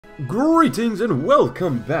Greetings and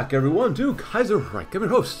welcome back, everyone, to Kaiserreich. I'm your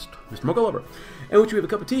host, Mr. Mocha Lover, in which we have a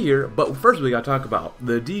cup of tea here, but first we gotta talk about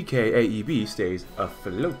the DKAEB stays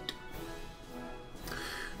afloat.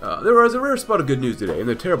 There was a rare spot of good news today in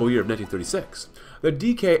the terrible year of 1936. The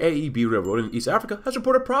DKAEB Railroad in East Africa has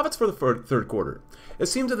reported profits for the third quarter. It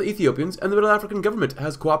seems that the Ethiopians and the Middle African government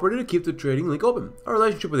has cooperated to keep the trading link open. Our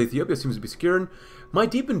relationship with Ethiopia seems to be secure and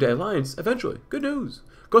might deepen the alliance eventually. Good news.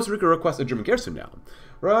 Costa Rica requests a German garrison now.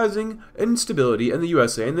 Rising instability in the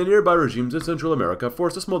USA and the nearby regimes in Central America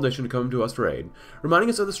forced a small nation to come to us for aid,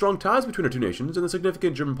 reminding us of the strong ties between our two nations and the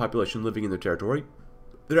significant German population living in their territory.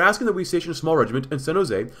 They're asking that we station a small regiment in San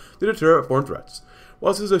Jose to deter foreign threats.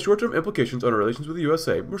 While this has short-term implications on our relations with the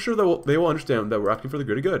USA, we're sure that they will understand that we're acting for the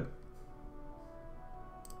greater good.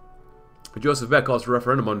 Joseph Beck calls for a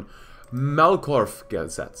referendum on Malkorf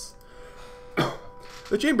gazettes.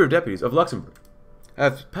 The Chamber of Deputies of Luxembourg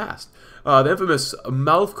have passed the infamous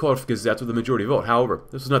Malkorf gazettes with a majority vote. However,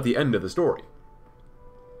 this is not the end of the story.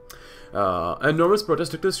 Enormous protests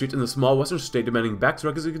took to the streets in the small western state demanding Beck's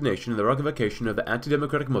resignation and the revocation of the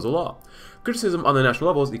anti-democratic muzzle law. Criticism on the national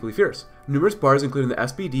level is equally fierce. Numerous parties, including the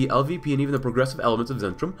SPD, LVP, and even the progressive elements of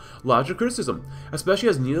Zentrum, lodged a criticism, especially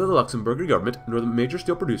as neither the Luxembourg government nor the major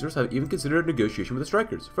steel producers have even considered negotiation with the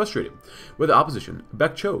strikers. Frustrated with the opposition,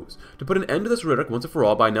 Beck chose to put an end to this rhetoric once and for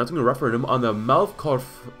all by announcing a referendum on the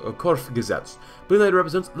Malkorf gazettes, believing that it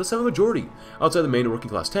represents the silent majority outside the main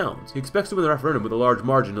working-class towns. He expects to win the referendum with a large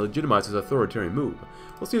margin to legitimize his authoritarian move.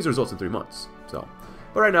 We'll see his results in 3 months. But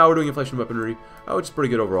right now we're doing inflation weaponry, which is pretty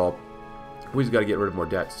good overall. We just got to get rid of more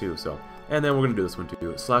debts too. And then we're going to do this one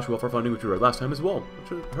too, slash welfare funding, which we read last time as well, which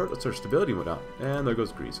hurts our stability and whatnot. And there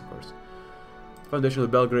goes Greece, of course. Foundation of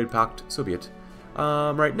the Belgrade Pact, so be it.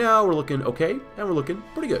 Right now we're looking okay, and we're looking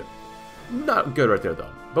pretty good. Not good right there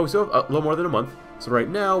though, but we still have a little more than a month. So right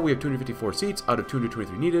now we have 254 seats out of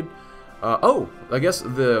 223 needed. Oh, I guess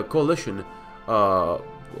the coalition,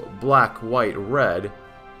 black, white, red,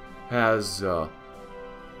 has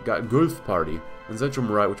got Gulf Party and Zentrum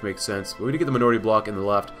right, which makes sense. But we did get the minority bloc in the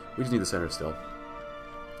left. We just need the center still.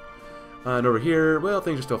 And over here, well,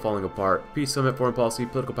 things are still falling apart. Peace summit, foreign policy,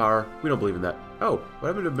 political power. We don't believe in that. Oh, what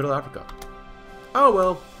happened to Middle Africa? Oh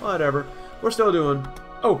well, whatever. We're still doing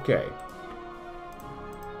okay.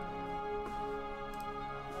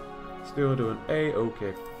 Still doing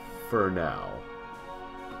A-okay for now.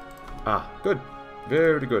 Ah, good.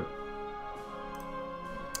 Very good.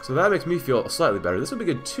 So that makes me feel slightly better. This would be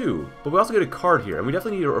good too, but we also get a card here, and we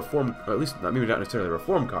definitely need a reform, or at least, maybe not necessarily a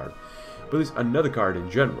reform card, but at least another card in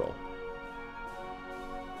general.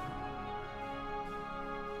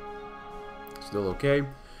 Still okay.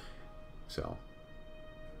 So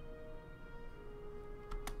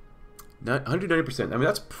 190%. I mean,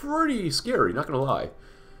 that's pretty scary, not gonna lie.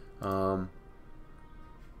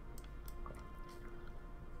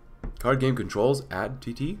 Card game controls, add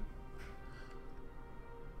TT.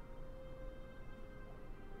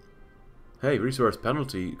 Hey, resource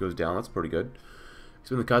penalty goes down, that's pretty good.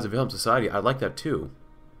 So in the cause of Wilhelm Society, I like that too.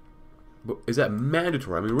 But is that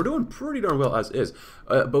mandatory? I mean, we're doing pretty darn well as is.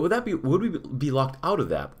 But would we be locked out of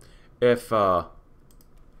that if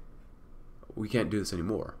we can't do this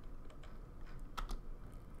anymore?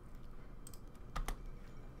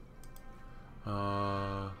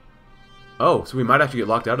 Oh, so we might actually get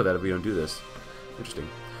locked out of that if we don't do this. Interesting.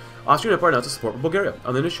 Austrian Empire announces support for Bulgaria.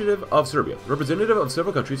 On the initiative of Serbia, representatives of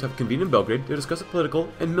several countries have convened in Belgrade to discuss the political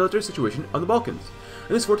and military situation on the Balkans.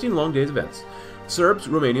 In this 14 long days of events, Serbs,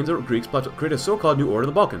 Romanians, and Greeks plot to create a so-called new order in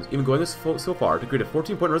the Balkans, even going so far to create a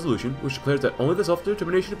 14-point resolution which declares that only the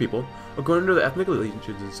self-determination of people, according to the ethnic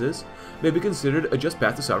allegiances, may be considered a just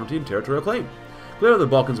path to sovereignty and territorial claim. Clearly, the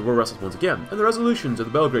Balkans were restless once again, and the resolutions of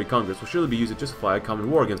the Belgrade Congress will surely be used to justify a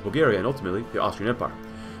common war against Bulgaria and ultimately the Austrian Empire.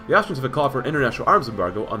 The Austrians have called for an international arms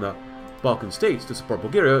embargo on the Balkan states to support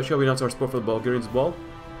Bulgaria. Shall we announce our support for the Bulgarians as well?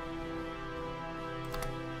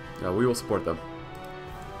 Yeah, we will support them.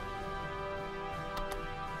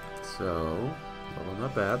 So, well,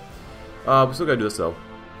 not bad. We still gotta do this though.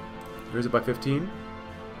 Raise it by 15.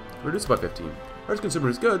 Reduce it by 15. Ours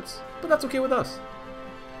consumers goods, but that's okay with us.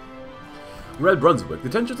 Red Brunswick. The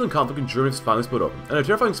tensions and conflict in Germany have finally split open, and a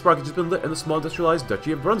terrifying spark has just been lit in the small industrialized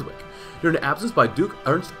Duchy of Brunswick. During an absence by Duke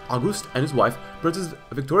Ernst August and his wife, Princess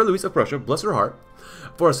Victoria Louise of Prussia, bless her heart,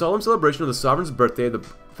 for a solemn celebration of the sovereign's birthday, the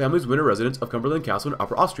families winter residents of Cumberland Castle in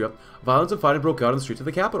Upper Austria, violence and fighting broke out on the streets of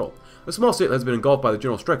the capital. The small state has been engulfed by the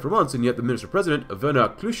general strike for months, and yet the minister-president, Werner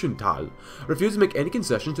Kluchenthal, refused to make any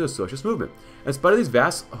concession to the socialist movement. In spite of these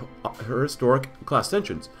vast historic class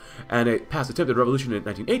tensions and a past attempted revolution in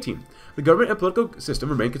 1918, the government and political system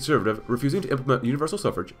remained conservative, refusing to implement universal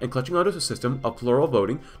suffrage and clutching onto a system of plural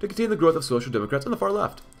voting to contain the growth of social democrats on the far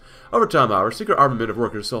left. Over time, however, secret armament of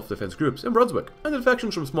workers' self-defense groups in Brunswick and the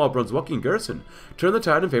defections from small Brunswickian garrison turned the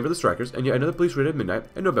tide in favor of the strikers, and yet another police raid at midnight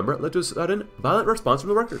in November led to a sudden, violent response from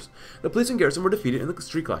the workers. The police and garrison were defeated in the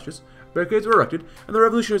street clashes, barricades were erected, and the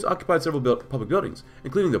revolutionaries occupied several public buildings,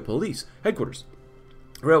 including the police headquarters,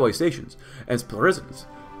 railway stations, and prisons.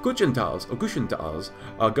 Kuchenthal's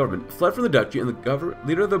government fled from the duchy, and the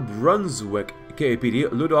leader of the Brunswick KAPD,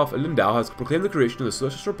 Ludolf Lindau, has proclaimed the creation of the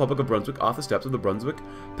Socialist Republic of Brunswick off the steps of the Brunswick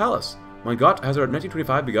Palace. My God, has our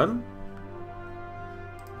 1925 begun?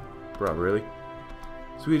 Bro, really?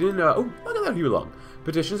 Sweden, oh, look at that, you belong.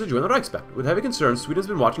 Petitions to join the Reichstag. With heavy concerns, Sweden has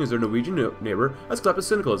been watching as their Norwegian neighbor has clapped at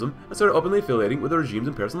syndicalism and started openly affiliating with the regimes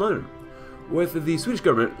in Paris and London. With the Swedish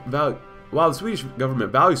government While the Swedish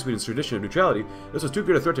government values Sweden's tradition of neutrality, this was too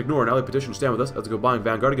great a threat to ignore, and now they petition to stand with us as a combined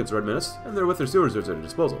vanguard against the Red Menace, and they're with their steel reserves at their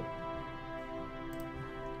disposal.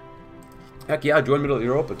 Heck yeah, join Middle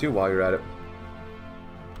Europa too while you're at it.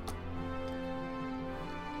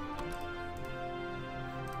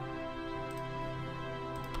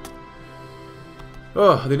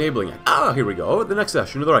 Oh, the Enabling Act. Ah, here we go. The next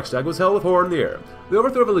session of the Reichstag was held with horror in the air. The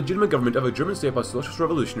overthrow of a legitimate government of a German state by socialist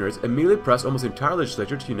revolutionaries immediately pressed almost the entire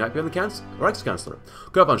legislature to unite behind the Reichskanzler,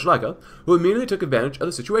 Karl von Schleicher, who immediately took advantage of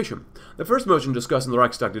the situation. The first motion discussed in the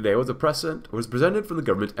Reichstag today was presented from the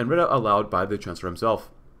government and read out aloud by the Chancellor himself.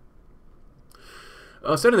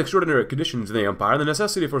 Citing the extraordinary conditions in the empire and the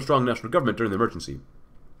necessity for a strong national government during the emergency,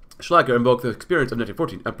 Schleicher invoked the experience of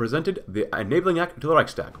 1914 and presented the Enabling Act to the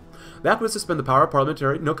Reichstag. The act would suspend the power of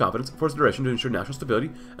parliamentary no confidence for its duration to ensure national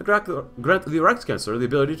stability and grant the Reichskanzler the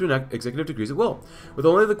ability to enact executive decrees at will, with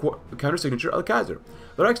only the countersignature of the Kaiser.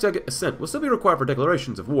 The Reichstag assent will still be required for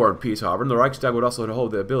declarations of war and peace, however, and the Reichstag would also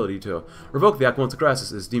hold the ability to revoke the act once the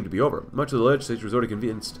crisis is deemed to be over. Much of the legislature was already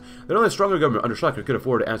convinced that only a stronger government under Schleicher could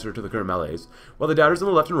afford to answer to the current malaise, while the doubters on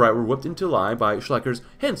the left and right were whipped into line by Schleicher's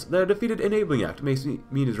hints that a defeated Enabling Act may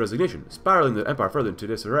mean his resignation, spiraling the empire further into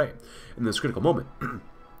disarray in this critical moment.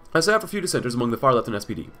 Aside for a few dissenters among the far left and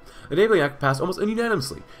SPD, the Enabling Act passed almost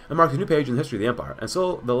unanimously and marked a new page in the history of the empire. And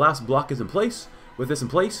so the last block is in place. With this in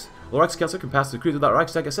place, the Reichskanzler can pass decrees without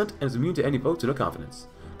Reichstag assent and is immune to any votes of no confidence,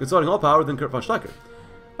 consulting all power within Kurt von Schleicher.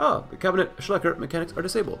 Oh, the cabinet Schleicher mechanics are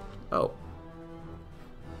disabled. Oh.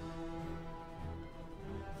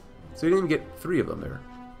 So you didn't even get 3 of them there.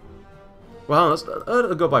 Well, let's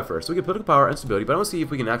go by first. So we get political power and stability, but I want to see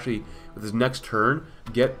if we can actually, with this next turn,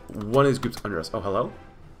 get one of these groups under us. Oh, hello?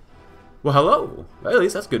 Well, hello! At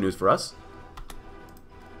least that's good news for us.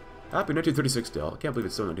 Happy 1936 still. I can't believe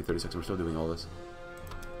it's still 1936 and we're still doing all this.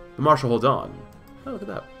 The Marshal holds on. Oh, look at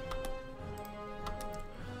that.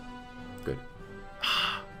 Good.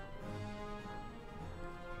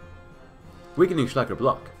 Weakening Schleicher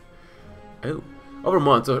block. Oh. Over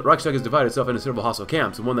months, the Reichstag has divided itself into several hostile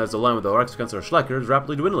camps, and one that is aligned with the Reichskanzler Schleicher is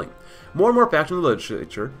rapidly dwindling. More and more factions in the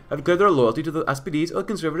legislature have declared their loyalty to the SPD's or the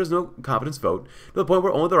Conservatives' no-confidence vote, to the point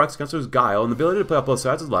where only the Reichskanzler's guile and the ability to play off both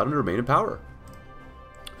sides has allowed him to remain in power.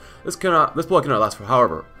 This blow cannot last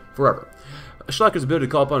forever. Schleicher's ability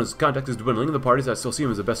to call upon his contacts is dwindling, and the parties that still see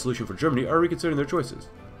him as the best solution for Germany are reconsidering their choices.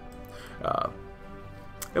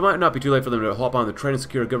 It might not be too late for them to hop on the train and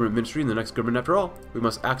secure a government ministry in the next government after all. We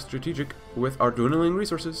must act strategic with our dwindling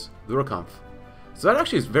resources, the Rukampf. So that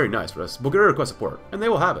actually is very nice for us. Bulgaria requests support, and they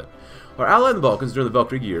will have it. Our ally in the Balkans during the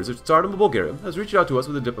Valkyrie years, the Tsardom of Bulgaria, has reached out to us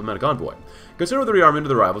with a diplomatic envoy. Concerned with the rearmament of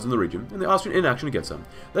the rivals in the region, and the Austrian inaction against them,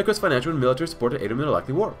 they request financial and military support to aid them in a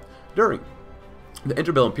likely war. During the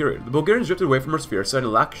interbellum period, the Bulgarians drifted away from our sphere,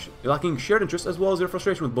 citing lacking shared interests as well as their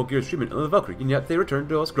frustration with Bulgaria's treatment of the Valkyrie, and yet they returned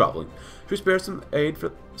to us groveling. Should we spare some aid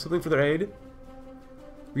for something for their aid?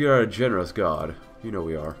 We are a generous god. You know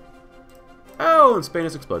we are. Oh, and Spain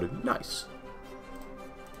has exploded. Nice.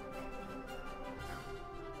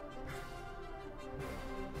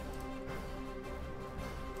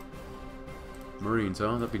 Marines,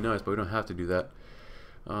 huh? That'd be nice, but we don't have to do that.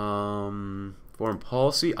 Foreign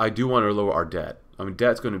policy, I do want to lower our debt. I mean,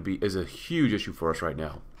 debt's going to is a huge issue for us right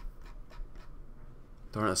now.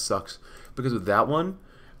 Darn, that sucks. Because with that one,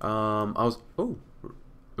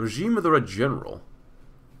 regime of the Red General.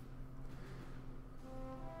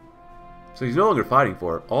 So he's no longer fighting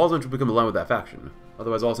for it. All his interests will become aligned with that faction.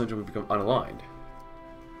 Otherwise, all his interests will become unaligned.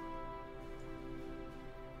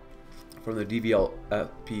 From the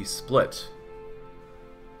DVLP split.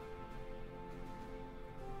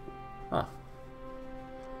 Huh.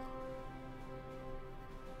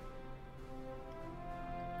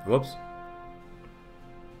 Whoops.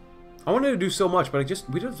 I wanted to do so much, but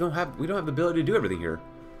we don't have the ability to do everything here.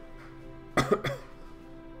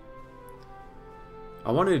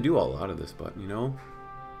 I wanted to do a lot of this, but you know,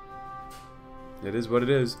 it is what it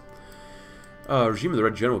is. Regime of the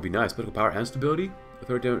Red General would be nice. Political power and stability.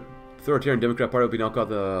 Authoritarian Democrat Party would be now called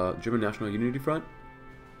the German National Unity Front.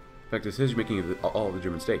 In fact, it's his making of all the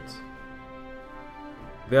German states.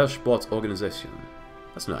 Weltsportorganisation.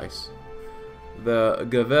 That's nice. The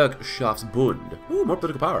Gewerkschaftsbund. Ooh, more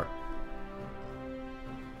political power.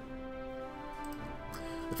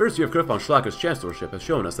 The first year of Kurt von Schlacker's chancellorship has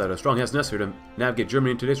shown us that a strong hand is necessary to navigate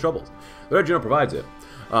Germany in today's troubles. The Red General provides it.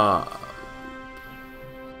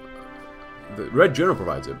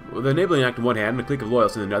 With the enabling act in one hand and a clique of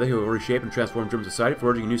loyalists in another, he will reshape and transform German society,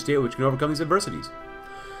 forging a new state which can overcome these adversities.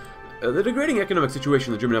 The degrading economic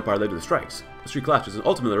situation of the German Empire led to the strikes, the street clashes, and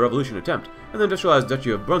ultimately a revolution attempt, and the industrialized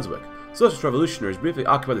Duchy of Brunswick. Socialist revolutionaries briefly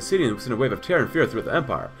occupied the city and sent a wave of terror and fear throughout the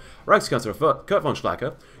empire. Reichskanzler Kurt von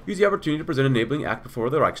Schlacker used the opportunity to present an enabling act before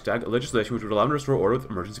the Reichstag, legislation which would allow him to restore order with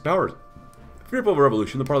emergency powers. Fearful of a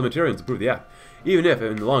revolution, the parliamentarians approved the act, even if,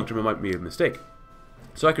 in the long term, it might be a mistake.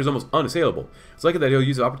 Schlacker is almost unassailable. It's likely that he'll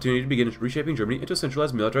use the opportunity to begin reshaping Germany into a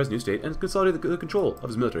centralized, militarized new state and consolidate the control of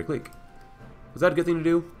his military clique. Is that a good thing to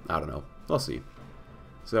do? I don't know. We'll see.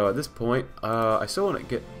 So at this point, I still want to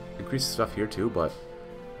get increased stuff here too, but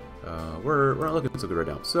we're not looking so good right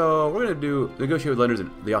now. So we're going to negotiate with lenders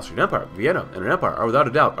in the Austrian Empire. Vienna and an empire are without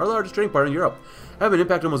a doubt our largest trading partner in Europe. Have been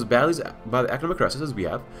impacted almost as badly by the economic crisis as we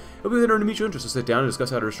have. It will be within our mutual interest to sit down and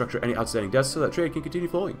discuss how to restructure any outstanding debts so that trade can continue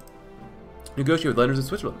flowing. Negotiate with lenders in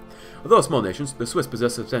Switzerland. Although a small nation, the Swiss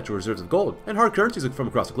possess substantial reserves of gold and hard currencies from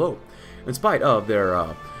across the globe. In spite of their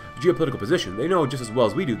geopolitical position, they know just as well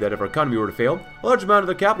as we do that if our economy were to fail, a large amount of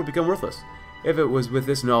their capital would become worthless. If it was with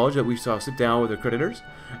this knowledge that we saw sit down with their creditors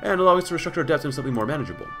and allow us to restructure our debts into something more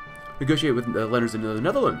manageable. Negotiate with lenders in the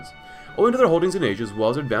Netherlands. Owing to their holdings in Asia as well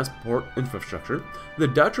as advanced port infrastructure, the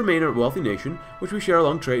Dutch remain a wealthy nation which we share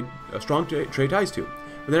strong trade ties to.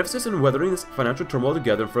 With an emphasis on weathering this financial turmoil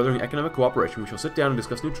together and furthering economic cooperation, we shall sit down and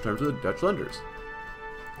discuss neutral terms with the Dutch lenders.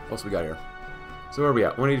 What else we got here? So where are we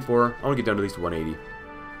at? 184. I want to get down to at least 180.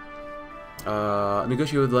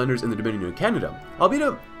 Negotiate with lenders in the Dominion of Canada. Albeit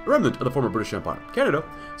a remnant of the former British Empire, Canada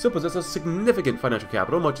still possesses significant financial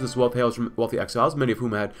capital. Much of this wealth hails from wealthy exiles, many of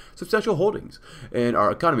whom had substantial holdings in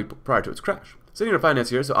our economy prior to its crash. Sending our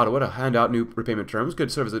financiers to Ottawa to hand out new repayment terms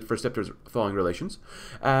could serve as a first step towards thawing relations,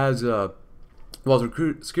 as well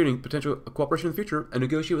as securing potential cooperation in the future and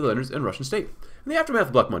negotiate with lenders in Russian state. In the aftermath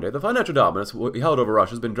of Black Monday, the financial dominance held over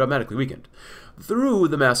Russia has been dramatically weakened. Through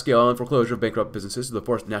the mass scale and foreclosure of bankrupt businesses to the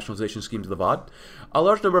forced nationalization schemes of the VOD, a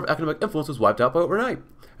large number of economic influence was wiped out by overnight.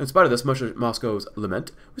 In spite of this, much of Moscow's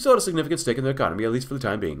lament, we still had a significant stake in the economy, at least for the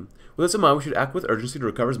time being. With this in mind, we should act with urgency to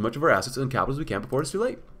recover as much of our assets and capital as we can before it's too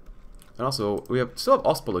late. And also, we still have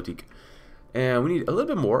Ostpolitik, and we need a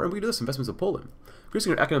little bit more, and we can do this investments in Poland.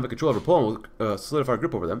 Increasing our economic control over Poland will solidify our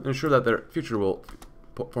grip over them and ensure that their future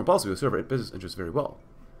foreign policy will serve our business interests very well.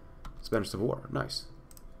 Spanish Civil War. Nice.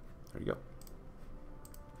 There you go.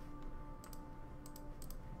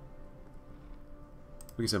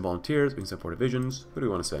 We can send volunteers. We can send 4 divisions. Who do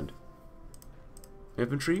we want to send?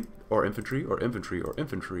 Infantry? Or infantry? Or infantry? Or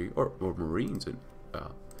infantry? Or Marines and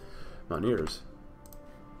Mountaineers?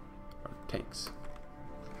 Or tanks?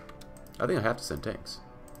 I think I have to send tanks.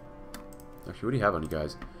 Actually, what do you have on you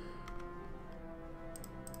guys?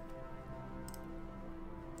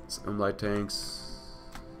 Some light tanks.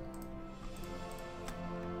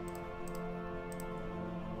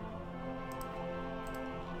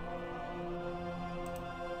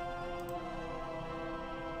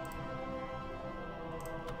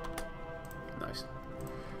 Nice.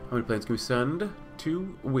 How many planes can we send?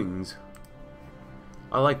 2 wings.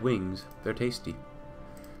 I like wings. They're tasty.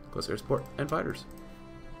 Close air support and fighters.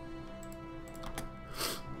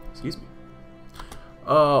 Excuse me.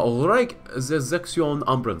 Reichsexektion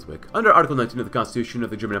am Brunswick. Under Article 19 of the Constitution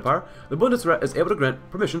of the German Empire, the Bundesrat is able to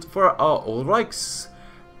grant permissions for a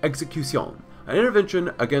Reichsexekution, an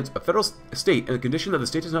intervention against a federal state in the condition that the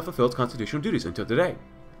state has not fulfilled its constitutional duties until today.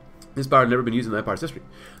 This power has never been used in the Empire's history.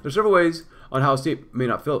 There are several ways on how a state may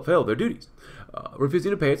not fail their duties.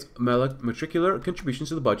 Refusing to pay its matricular contributions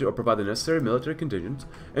to the budget or provide the necessary military contingents,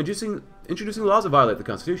 introducing laws that violate the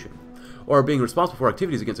Constitution, or being responsible for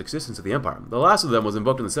activities against the existence of the Empire. The last of them was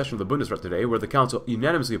invoked in the session of the Bundesrat today, where the Council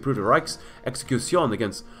unanimously approved a Reichsexekution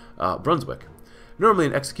against Brunswick. Normally,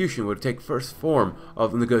 an execution would take first form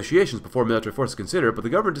of negotiations before military force is considered, but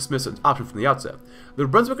the government dismissed an option from the outset. The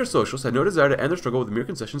Brunswicker socialists had no desire to end their struggle with mere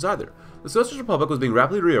concessions either. The Socialist Republic was being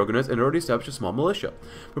rapidly reorganized and already established a small militia,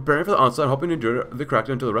 preparing for the onslaught and hoping to endure the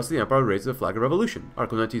crackdown until the rest of the empire would raise the flag of revolution.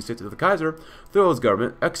 Article 19 states that the Kaiser, through his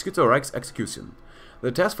government, executes a Reichsexecution.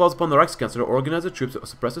 The task falls upon the Reichskanzler to organize the troops to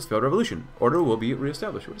suppress this failed revolution. Order will be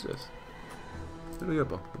reestablished. What is this?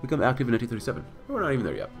 It'll become active in 1937. We're not even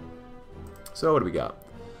there yet. So what do we got?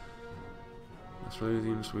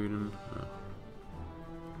 Australia, Sweden. No.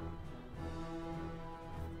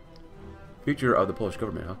 Future of the Polish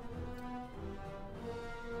government, huh?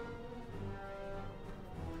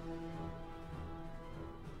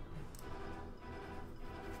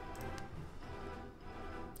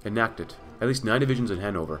 Enacted. At least 9 divisions in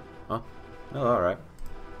Hanover. Huh? Oh, alright.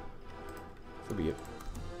 So be it.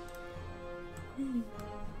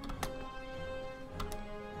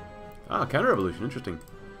 Ah, counter-revolution. Interesting.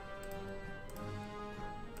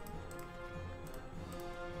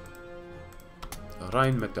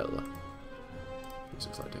 Rheinmetall.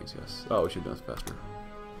 6 light tanks, yes. Oh, we should have done this faster.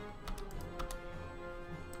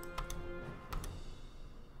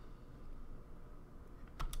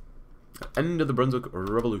 End of the Brunswick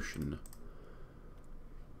Revolution.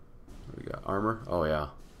 What do we got? Armor? Oh, yeah.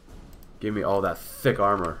 Give me all that thick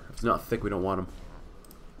armor. If it's not thick, we don't want them.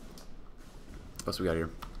 What else we got here?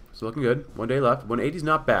 So looking good. 1 day left. 180 is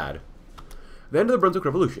not bad. The end of the Brunswick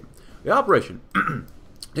Revolution. The operation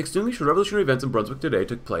to extinguish the revolutionary events in Brunswick today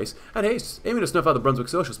took place at haste, aiming to snuff out the Brunswick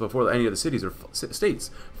socialists before any of the cities or states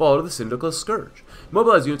fall into the syndicalist scourge.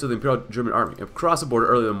 Mobilized units of the Imperial German Army crossed the border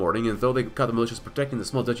early in the morning, and though they caught the militias protecting the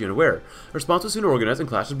small duchy unaware, a response was soon organized and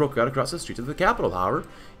clashes broke out across the streets of the capital. However,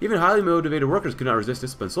 even highly motivated workers could not resist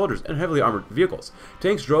disciplined soldiers and heavily armored vehicles.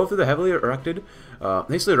 Tanks drove through the hastily erected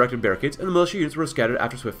barricades, and the militia units were scattered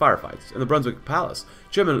after swift firefights. In the Brunswick Palace,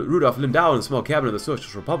 Chairman Rudolf Lindau and the small cabinet of the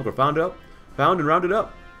Socialist Republic were found and rounded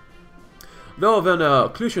up. Though Van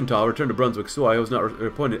Kluchenthal returned to Brunswick soil, he was not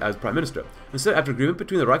appointed as Prime Minister. Instead, after agreement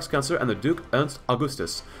between the Reichskanzler and the Duke Ernst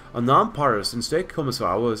Augustus, a non-partisan state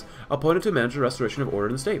commissar was appointed to manage the restoration of order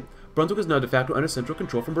in the state. Brunswick is now de facto under central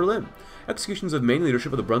control from Berlin. Executions of main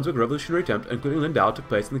leadership of the Brunswick revolutionary attempt, including Lindau, took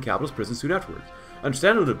place in the capital's prison soon afterwards.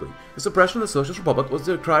 Understandably, the suppression of the Socialist Republic was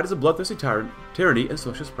decried as a bloodthirsty tyranny in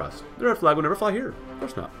socialist press. The red flag would never fly here. Of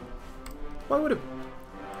course not. Why would it?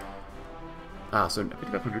 Ah, so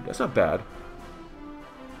 5,500. That's not bad.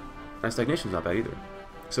 And stagnation's not bad either.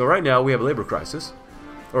 So right now we have a labor crisis.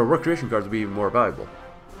 Or work creation cards would be even more valuable.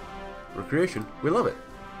 Work creation, we love it.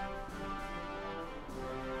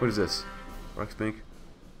 What is this? Reichsbank.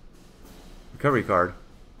 Recovery card.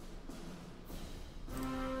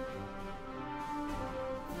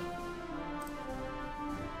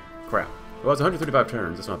 Crap. Well, it's 135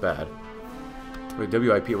 turns, that's not bad. Wait,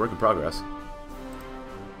 WIP, work in progress.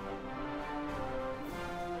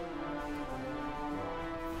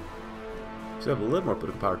 So have a little more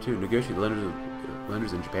political power too. Negotiate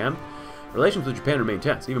lenders in Japan. Relations with Japan remain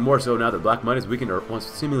tense, even more so now that black money has weakened our once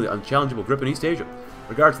seemingly unchallengeable grip in East Asia.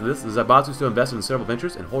 Regards to this, the Zaibatsu still invested in several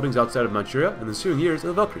ventures and holdings outside of Manchuria in the ensuing years of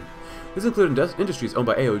the Valkyrie. This included industries owned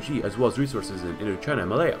by AOG as well as resources in Indochina and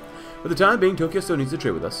Malaya. For the time being, Tokyo still needs to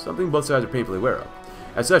trade with us, something both sides are painfully aware of.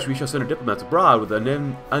 As such, we shall send our diplomats abroad with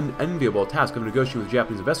the unenviable task of negotiating with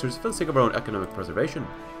Japanese investors for the sake of our own economic preservation.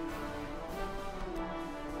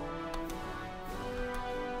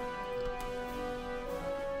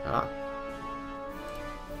 Ah.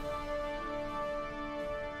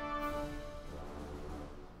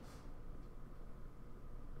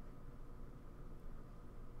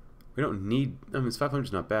 We don't need... I mean, 500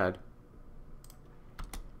 is not bad.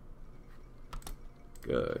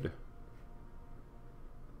 Good.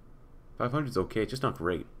 500 is okay, it's just not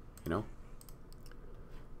great, you know?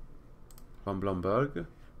 Von Blomberg.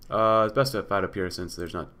 It's best to fight up here since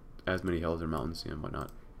there's not as many hills or mountains and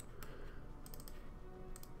whatnot.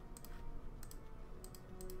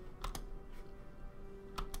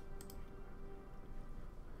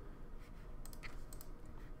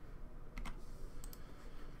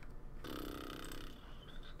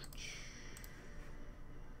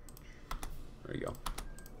 There you go.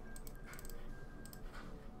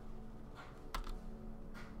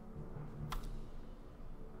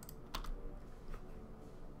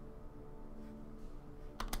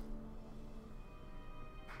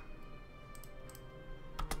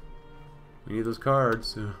 We need those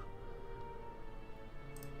cards.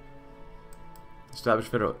 Establish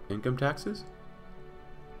federal income taxes?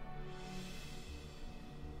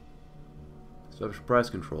 Establish price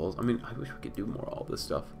controls. I mean, I wish we could do more of all this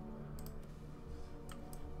stuff.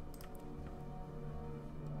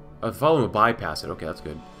 The following will bypass it. Okay, that's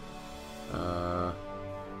good. I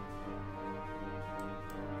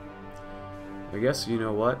guess, you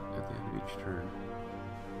know what? At the end of each turn.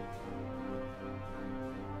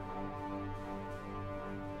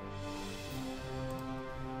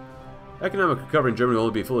 Economic recovery in Germany will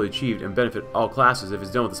only be fully achieved and benefit all classes if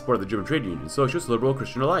it's done with the support of the German trade unions, socialist, liberal,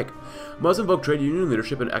 Christian alike. Must invoke trade union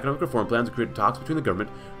leadership and economic reform plans to create talks between the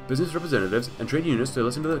government, business representatives, and trade unions to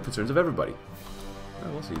listen to the concerns of everybody.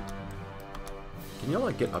 Well, we'll see. Can y'all,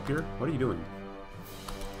 like, get up here? What are you doing?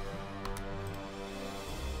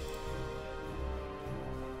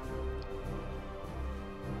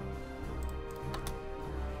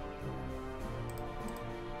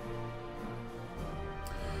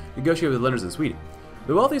 Negotiate with lenders in Sweden.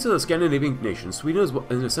 The wealthiest of the Scandinavian nations, Sweden is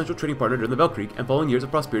an essential trading partner during the Weltkrieg and following years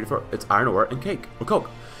of prosperity for its iron ore and coke.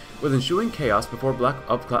 With ensuing chaos before Black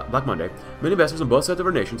Monday, many investors on both sides of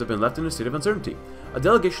our nations have been left in a state of uncertainty. A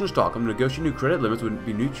delegation to Stockholm to negotiate new credit limits would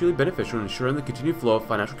be mutually beneficial in ensuring the continued flow of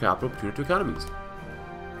financial capital between the two economies.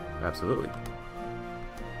 Absolutely.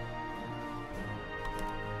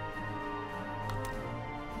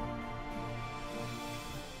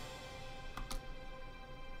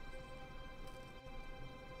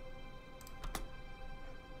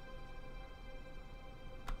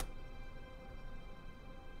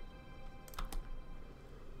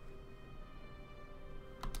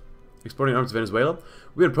 Exporting arms to Venezuela,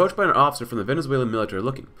 we were approached by an officer from the Venezuelan military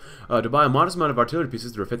looking to buy a modest amount of artillery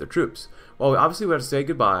pieces to refit their troops. While we obviously would have to say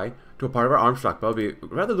goodbye to a part of our arms stockpile, we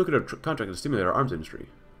would rather look at a contract to stimulate our arms industry.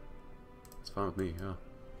 That's fine with me, yeah.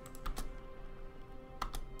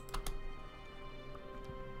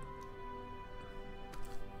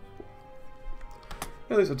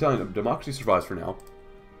 At least I'm telling you, democracy survives for now.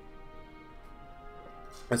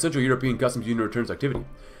 And Central European Customs Union returns activity.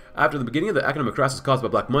 After the beginning of the economic crisis caused by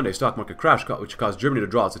Black Monday stock market crash, which caused Germany to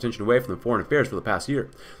draw its attention away from the foreign affairs for the past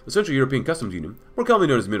year, the Central European Customs Union, more commonly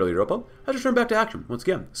known as Middle Europa, has returned back to action. Once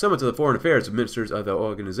again, summits of the foreign affairs ministers of the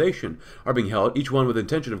organization are being held, each one with the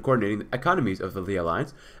intention of coordinating the economies of the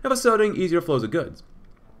alliance and facilitating easier flows of goods.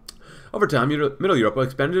 Over time, Middle Europe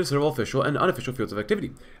expanded into several official and unofficial fields of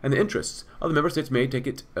activity, and the interests of the member states may take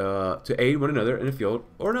it to aid one another in a field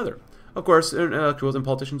or another. Of course, intellectuals and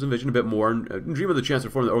politicians envision a bit more and dream of the chance to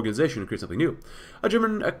reform the organization and create something new. A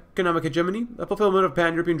German economic hegemony, a fulfillment of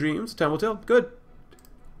pan-European dreams, time will tell. Good.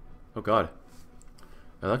 Oh god.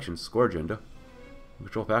 Elections, score agenda.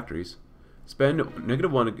 Control factories. Spend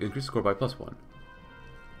 -1, increase the score by +1.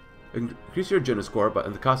 Increase your agenda score by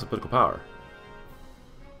the cost of political power.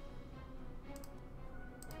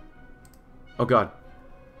 Oh god.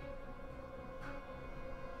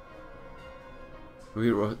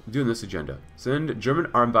 We're doing this agenda. Send German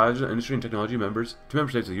arm advisors, industry and technology members to member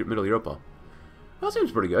states of Middle Europa. That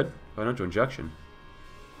seems pretty good. Financial injection.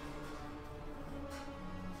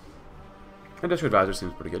 Industrial advisor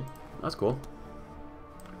seems pretty good. That's cool.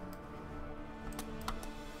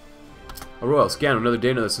 A royal scandal. Another day,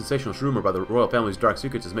 another sensational rumor about the royal family's dark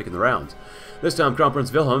secrets is making the rounds. This time, Crown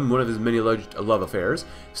Prince Wilhelm, one of his many alleged love affairs,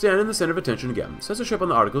 stand in the center of attention again. Censorship on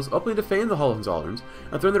the articles openly defame the Hohenzollerns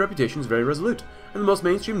and threaten their reputations very resolute, and the most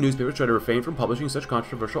mainstream newspapers try to refrain from publishing such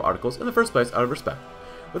controversial articles in the first place out of respect.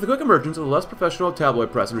 With the quick emergence of the less professional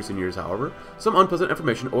tabloid press in recent years, however, some unpleasant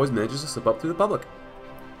information always manages to slip up to the public.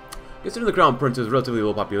 Considering the Crown Prince's relatively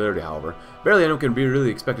low popularity, however, barely anyone can be really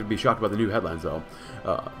expected to be shocked by the new headlines, though.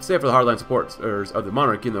 Save for the hardline supporters of the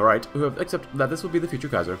monarchy and the right, who have accepted that this will be the future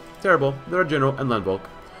Kaiser. Terrible, they're a general and Landvolk.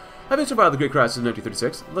 Having survived the Great Crisis in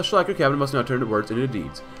 1936, the Schleicher cabinet must now turn words into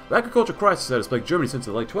deeds. The agricultural crisis that has plagued Germany since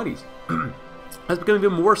the late 20s has become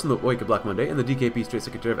even worse in the wake of Black Monday, and the DKP State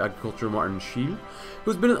Secretary of Agriculture Martin Scheel,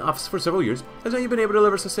 who's been in office for several years, has not even been able to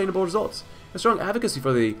deliver sustainable results. A strong advocacy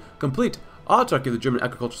for the complete autarky of the German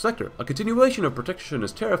agricultural sector, a continuation of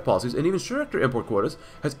protectionist tariff policies, and even stricter import quotas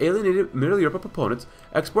has alienated Middle Europe proponents,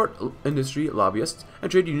 export industry lobbyists,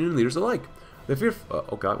 and trade union leaders alike. They fear,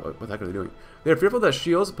 oh god, what the heck are they doing? They are fearful that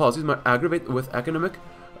Scheel's policies might aggravate the economic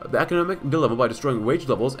dilemma by destroying wage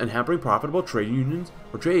levels and hampering profitable trade unions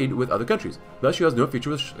or trade with other countries. Thus, Scheel has no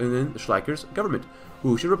future in Schleicher's government.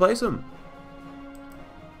 Who should replace him?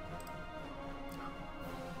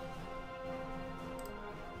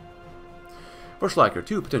 For Schleicher,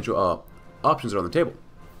 two potential options are on the table.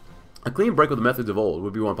 A clean break with the methods of old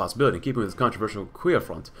would be one possibility, in keeping with his controversial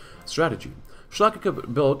Querfront strategy. Schleicher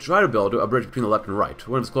could try to build a bridge between the left and right.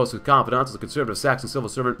 One of his closest confidants is the conservative Saxon civil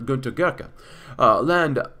servant Günther Gerke,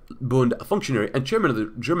 Landbund functionary and chairman of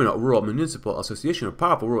the German Rural Municipal Association, a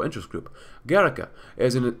powerful rural interest group. Gerke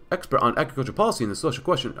is an expert on agricultural policy and the social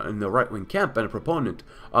question in the right-wing camp and a proponent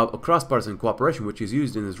of cross-partisan cooperation, which he's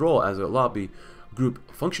used in his role as a lobby group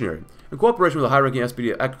functionary, in cooperation with a high-ranking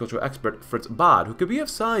SPD agricultural expert Fritz Bad, who could be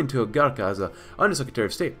assigned to Garka as a Undersecretary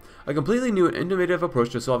of State. A completely new and innovative approach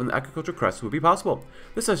to solving the agricultural crisis would be possible.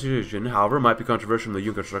 This association, however, might be controversial in the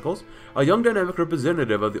Junker circles. A young dynamic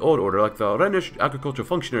representative of the old order, like the Rhenish agricultural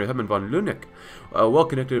functionary Hermann von Luneck,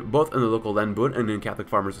 well-connected both in the local Landbund and in Catholic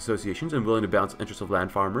farmers' associations and willing to balance the interests of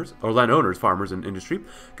land farmers, or landowners, farmers, and industry,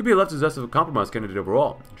 could be a less possessive compromise candidate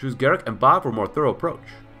overall. Choose Garrick and Bad for a more thorough approach.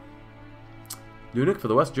 Luneck for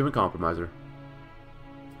the West German compromiser.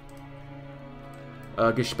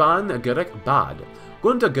 Gespann Garrick Bad.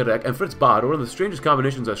 Gunther Garrick and Fritz Bad are one of the strangest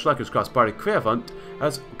combinations that Schleicher's cross-party Querfront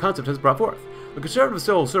concept has brought forth. A conservative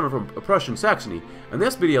civil servant from Prussian Saxony and the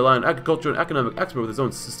SPD-aligned agricultural and economic expert with his own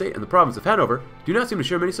estate in the province of Hanover do not seem to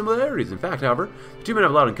share many similarities. In fact, however, the two men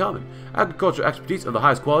have a lot in common. Agricultural expertise of the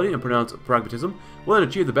highest quality and pronounced pragmatism, willing to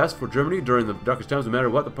achieve the best for Germany during the darkest times no matter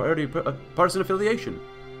what the partisan affiliation.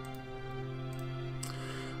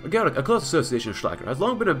 Garrick, a close association of Schleicher, has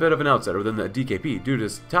long been a bit of an outsider within the DKP due to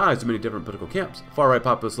his ties to many different political camps. Far-right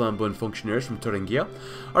populist Landbund functionaries from Thuringia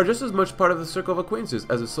are just as much part of the circle of acquaintances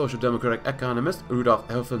as his social democratic economist Rudolf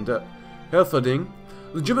Helferding.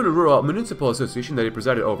 The German Rural Municipal Association that he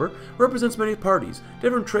presided over represents many parties,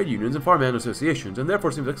 different trade unions, and farmhand associations, and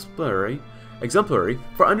therefore seems exemplary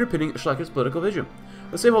for underpinning Schleicher's political vision.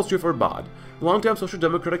 The same holds true for Bad, a longtime social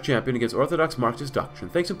democratic champion against orthodox Marxist doctrine.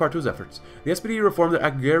 Thanks in part to his efforts, the SPD reformed their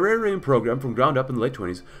agrarian program from ground up in the late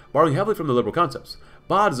 20s, borrowing heavily from the liberal concepts.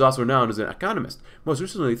 Bad is also renowned as an economist, most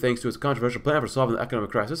recently thanks to his controversial plan for solving the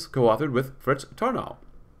economic crisis, co-authored with Fritz Tarnow.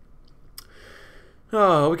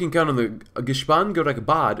 We can count on the Gespann Garrick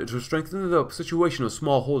Bad to strengthen the situation of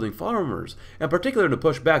small-holding farmers, and particularly to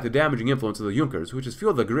push back the damaging influence of the Junkers, which has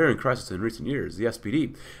fueled the agrarian crisis in recent years. The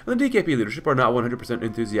SPD and the DKP leadership are not 100%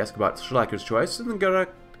 enthusiastic about Schleicher's choice, and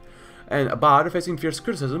Garrick and Bad are facing fierce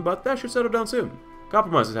criticism, but that should settle down soon.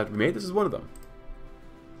 Compromises have to be made. This is one of them.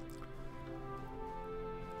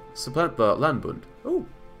 Supplant the Landbund. Oh.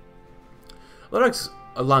 Lorix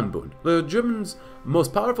Landbund, the Germans'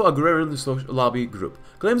 most powerful agrarian social lobby group,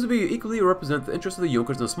 claims to be equally represent the interests of the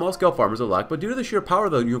Junkers and small-scale farmers alike, but due to the sheer power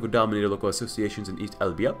of the Junker-dominated local associations in East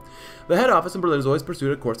Elbia, the head office in Berlin has always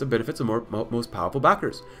pursued a course that benefits the most powerful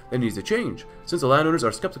backers. That needs to change. Since the landowners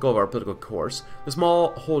are skeptical of our political course, the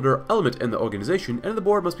smallholder element in the organization and the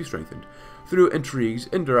board must be strengthened through intrigues,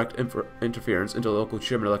 indirect interference into local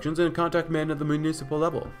chairman elections, and contact men at the municipal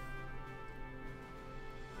level.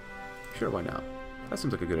 Sure, why not? That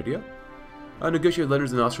seems like a good idea. Negotiate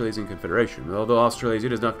lenders in the Australasian Confederation. Although Australasia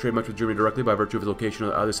does not trade much with Germany directly by virtue of its location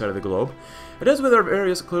on the other side of the globe, it does with our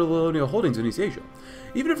various colonial holdings in East Asia.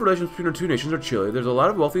 Even if relations between our two nations are chilly, there's a lot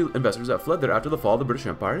of wealthy investors that fled there after the fall of the British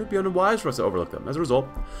Empire. It'd be unwise for us to overlook them. As a result,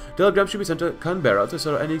 telegrams should be sent to Canberra to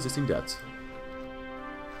settle any existing debts.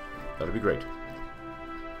 That'd be great.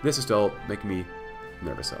 This is still making me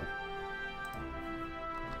nervous, though.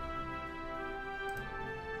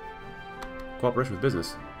 Cooperation with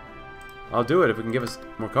business. I'll do it if we can give us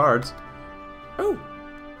more cards. Oh!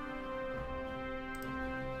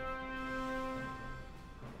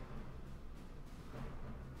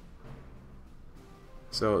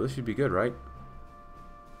 So this should be good, right?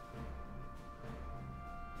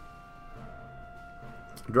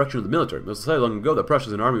 Direction of the military. It was decided long ago that Prussia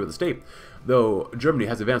is an army with a state, though Germany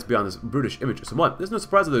has advanced beyond this brutish image somewhat. There's no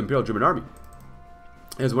surprise of the Imperial German Army.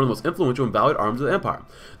 It is one of the most influential and valued arms of the Empire.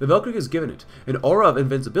 The Weltkrieg has given it an aura of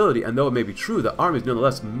invincibility, and though it may be true, the army is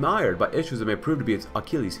nonetheless mired by issues that may prove to be its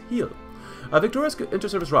Achilles' heel. A victorious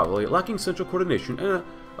inter-service rivalry, lacking central coordination, and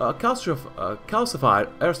a calcified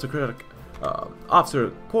aristocratic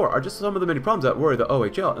officer corps are just some of the many problems that worry the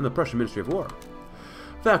OHL and the Prussian Ministry of War.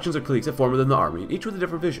 Factions or cliques that form within the army, each with a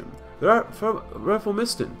different vision. The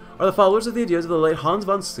Reformisten are the followers of the ideas of the late Hans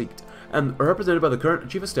von Seeckt, and are represented by the current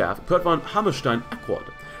Chief of Staff, Kurt von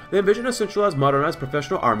Hammerstein-Eckwald. They envision a centralized, modernized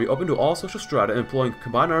professional army open to all social strata, employing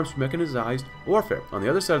combined arms for mechanized warfare. On the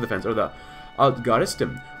other side of the fence are the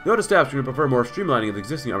Altgardisten, the old staff who prefer more streamlining of the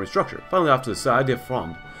existing army structure. Finally, off to the side, the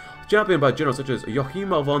Front, championed by generals such as Joachim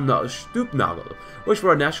von Stupnagel, which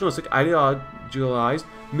for a nationalistic, ideologized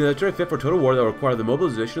military fit for total war that will require the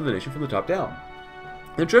mobilization of the nation from the top down.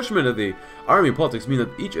 The entrenchment of the army and politics mean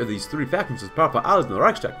that each of these three factions is powerful allies in the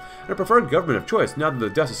Reichstag, and a preferred government of choice. Now that the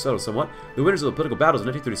dust is settled somewhat, the winners of the political battles in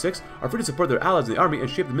 1936 are free to support their allies in the army and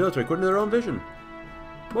shape the military according to their own vision.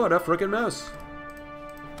 What a frickin' mess.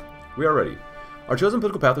 We are ready. Our chosen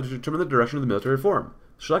political path will determine the direction of the military reform.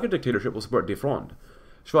 Schleicher dictatorship will support Die Front.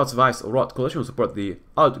 Schwarz-Weiß-Rot coalition will support the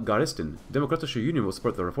Altgardisten. Democratische Union will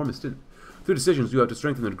support the Reformisten. Through decisions, you have to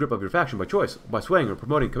strengthen the grip of your faction by choice, by swaying or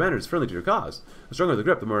promoting commanders friendly to your cause. The stronger the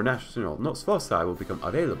grip, the more national foci will become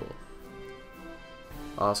available.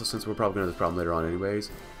 Also, since we're probably going to have this problem later on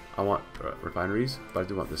anyways, I want refineries, but I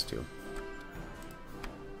do want this too.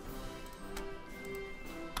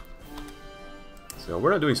 So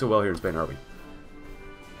we're not doing so well here in Spain, are we?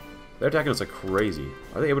 They're attacking us like crazy.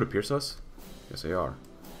 Are they able to pierce us? Yes, they are.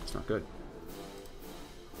 It's not good.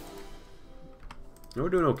 No, we're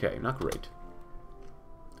doing okay. Not great.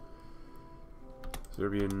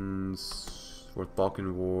 Serbians, Fourth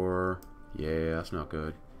Balkan War. Yeah, that's not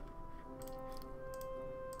good.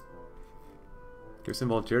 Give some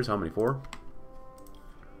volunteers. How many? 4?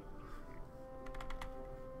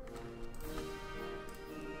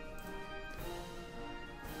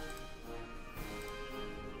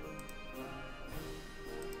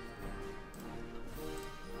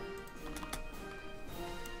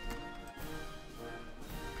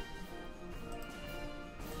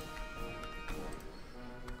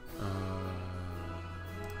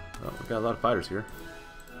 Oh, we've got a lot of fighters here.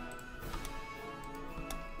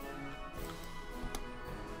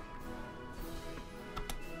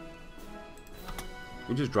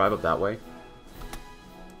 You just drive up that way.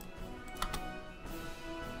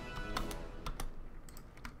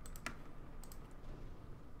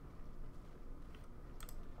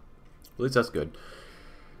 At least that's good.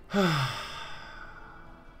 That'd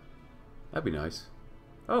be nice.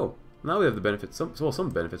 Oh, now we have the benefits. Some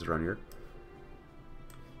benefits around here.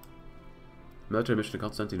 Military mission to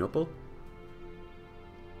Constantinople?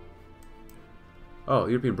 Oh,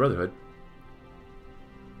 European Brotherhood.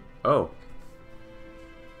 Oh.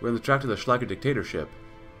 We're on the track to the Schlager dictatorship.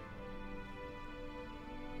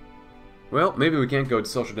 Well, maybe we can't go to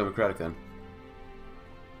Social Democratic then.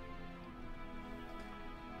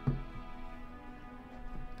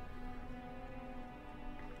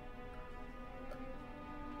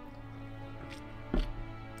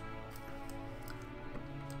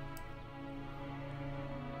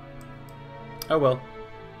 Oh well.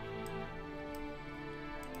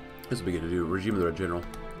 This will begin to do. Regime of the Red General.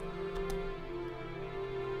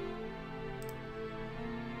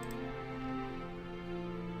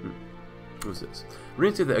 What's this?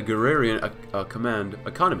 Reinstate the agrarian command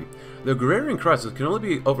economy. The agrarian crisis can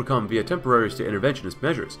only be overcome via temporary state interventionist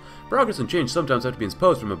measures. Progress and change sometimes have to be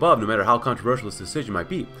imposed from above, no matter how controversial this decision might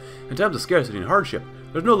be. In times of scarcity and hardship,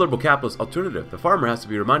 there's no liberal capitalist alternative. The farmer has to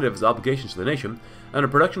be reminded of his obligations to the nation, and the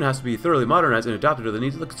production has to be thoroughly modernized and adapted to the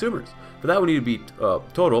needs of the consumers. For that, we need to be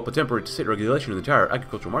total but temporary state regulation of the entire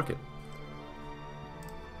agricultural market.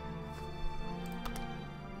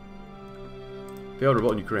 Failed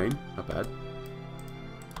revolt in Ukraine. Not bad.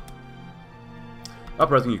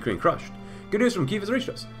 Uprising in Ukraine crushed. Good news from Kyiv has reached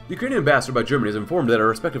us. The Ukrainian ambassador by Germany has informed that our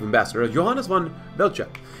respective ambassador, Johannes von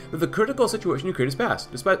Velchek, that the critical situation in Ukraine is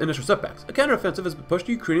passed. Despite initial setbacks, a counteroffensive has pushed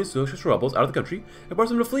the Ukrainian socialist rebels out of the country and forced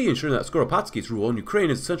them to flee, ensuring that Skoropadsky's rule in Ukraine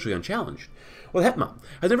is essentially unchallenged. While the Hetman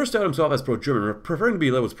has never styled himself as pro-German, preferring to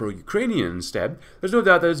be labeled as pro-Ukrainian instead, there's no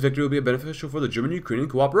doubt that his victory will be beneficial for the German-Ukrainian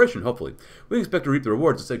cooperation, hopefully. We expect to reap the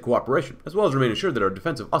rewards of said cooperation, as well as remain assured that our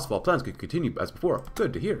defensive Ostwald plans can continue as before.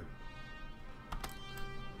 Good to hear.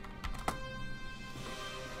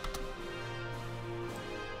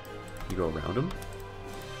 You go around him?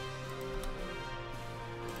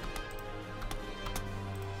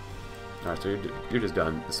 Alright, so you're just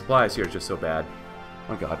done. The supplies here is just so bad.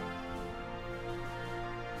 Oh my god.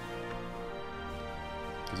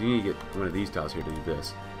 Because you need to get one of these tiles here to do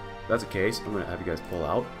this. If that's the case, I'm going to have you guys pull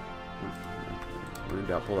out. When in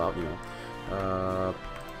doubt, pull out, you know.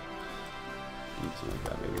 Need something like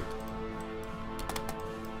that, maybe.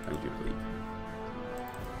 I need you to leave.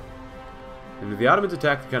 And if the Ottomans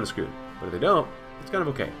attack, they're kind of screwed. But if they don't, it's kind of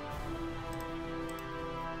okay.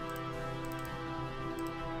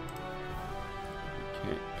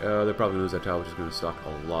 Okay. They're probably going to lose that tile, which is going to suck a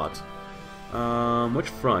lot. Which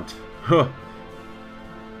front? Huh.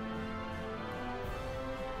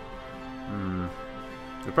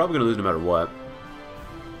 They're probably going to lose no matter what.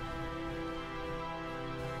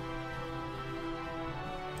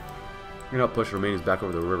 You're going to push Romanians back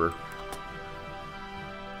over the river.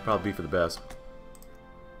 Probably be for the best.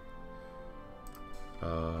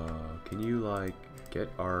 Can you, like, get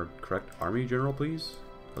our correct army general, please?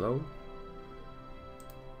 Hello?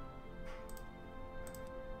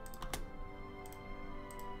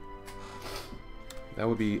 That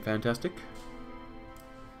would be fantastic.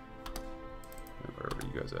 Where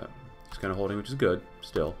are you guys at? Just kind of holding, which is good.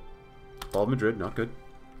 Still. Fall of Madrid, not good.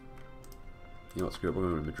 You know what, screw it, we're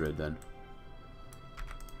going to Madrid then.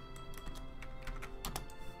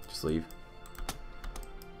 Just leave.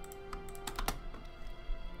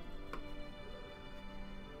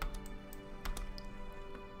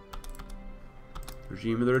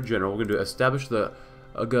 Regime of the General. We're going to establish the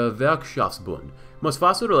Gewerkschaftsbund, must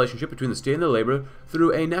foster the relationship between the state and the labor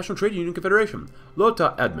through a national trade union confederation.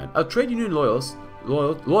 Lota Admin, a trade union loyal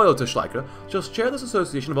to Schleicher, shall chair this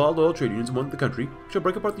association of all loyal trade unions in the country, shall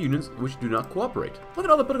break apart the unions which do not cooperate. Look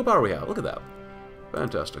at all the political power we have. Look at that.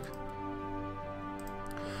 Fantastic.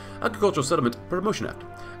 Agricultural Settlement Promotion Act.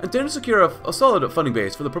 Intended to secure a solid funding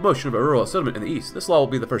base for the promotion of a rural settlement in the East, this law will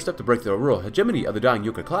be the first step to break the rural hegemony of the dying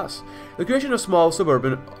Junker class. The creation of small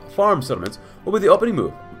suburban farm settlements will be the opening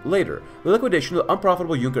move. Later, the liquidation of the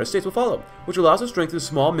unprofitable Junker estates will follow, which allows to strengthen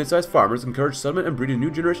small, mid-sized farmers, encourage settlement, and breed a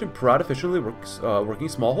new generation of proud, efficiently working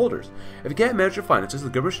smallholders. If you can't manage your finances, the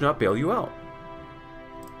government should not bail you out.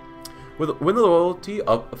 Win the loyalty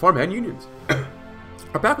of farmhand unions.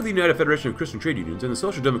 Are back with the United Federation of Christian Trade Unions and the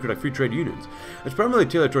Social Democratic Free Trade Unions. It's primarily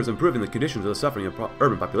tailored towards improving the conditions of the suffering of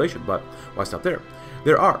urban population, but why stop there?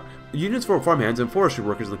 There are unions for farmhands and forestry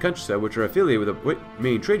workers in the countryside which are affiliated with the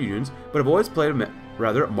main trade unions, but have always played a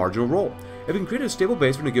rather marginal role. If we can create a stable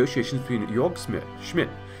base for negotiations between Jörg Schmidt,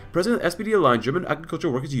 President of the SPD-aligned German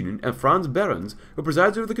Agricultural Workers Union, and Franz Behrens, who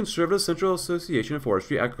presides over the Conservative Central Association of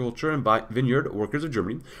Forestry, Agriculture, and Vineyard Workers of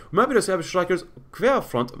Germany, we might be to establish Schleicher's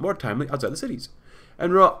Querfront more timely outside the cities.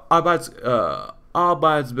 And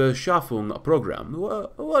Arbeitsbeschaffung program.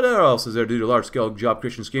 What else is there to do to large-scale job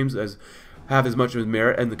creation schemes as have as much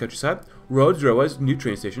merit in the countryside? Roads, railways, new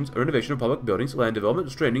train stations, renovation of public buildings, land development,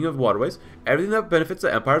 straining of waterways, everything that benefits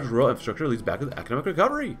the empire's rural infrastructure leads back to the economic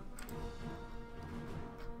recovery.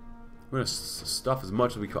 We're going to stuff as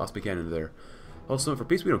much as we possibly can into there. Hold Summit for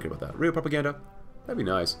Peace, we don't care about that. Radio propaganda, that'd be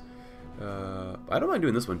nice. I don't mind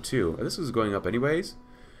doing this one too. This is going up anyways.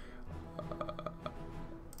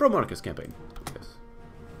 Pro-monarchist campaign. Yes.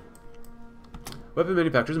 Weapon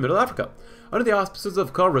manufacturers in Middle Africa. Under the auspices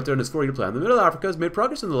of Karl Ritter and his 4-year plan, the Middle Africa has made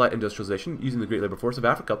progress in the light industrialization using the great labor force of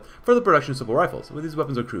Africa for the production of simple rifles. Well, these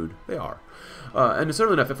weapons are crude. They are. And it's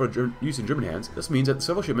certainly not fit for use in German hands. This means that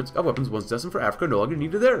several shipments of weapons once destined for Africa are no longer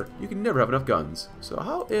needed there. You can never have enough guns. So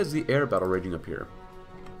how is the air battle raging up here?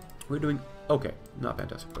 We're doing okay. Not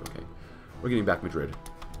fantastic, but okay. We're getting back Madrid.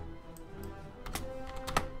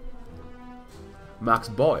 Max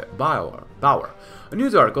Bauer. A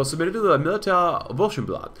news article submitted to the Militär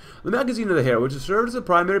Wochenblatt, the magazine of the Heer, which has served as the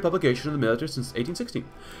primary publication of the military since 1816,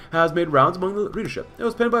 has made rounds among the readership. It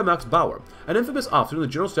was penned by Max Bauer, an infamous officer in the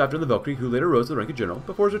general staff during the Weltkrieg who later rose to the rank of general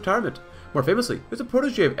before his retirement. More famously, he was a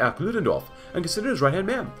protege of Erich Ludendorff and considered his right-hand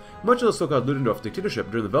man. Much of the so-called Ludendorff dictatorship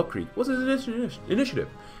during the Weltkrieg was his initiative,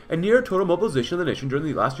 and near total mobilization of the nation during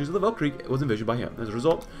the last years of the Weltkrieg was envisioned by him. As a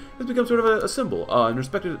result, he has become sort of a symbol and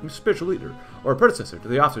respected spiritual leader, or a predecessor to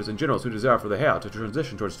the officers and generals who desire for the Heer to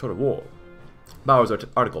transition towards total war. Bauer's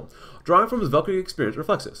article, drawing from his Weltkrieg experience,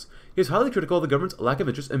 reflects this. He is highly critical of the government's lack of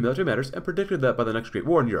interest in military matters and predicted that by the next Great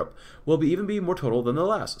War in Europe will even be more total than the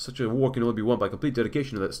last. Such a war can only be won by complete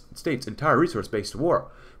dedication of the state's entire resource base to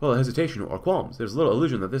war. Without hesitation or qualms, there is little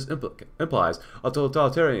illusion that this implies a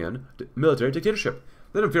totalitarian military dictatorship.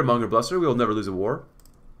 Let him fear-monger bluster, we will never lose a war.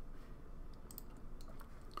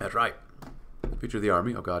 That's right. The future of the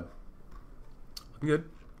army, oh god. Looking good.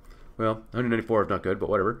 Well, 194 is not good, but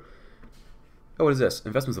whatever. Oh, what is this?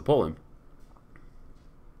 Investments of Poland.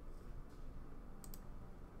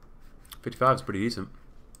 55 is pretty decent.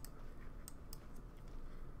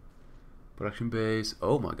 Production base.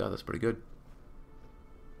 Oh my god, that's pretty good.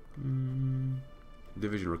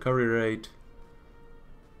 Division recovery rate.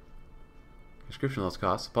 Conscription loss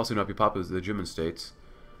costs. Possibly not be popular with the German states.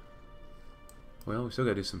 Well, we still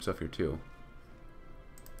gotta do some stuff here too.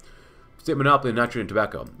 State monopoly on nitrogen and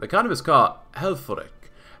tobacco. The economist Karl Hoi4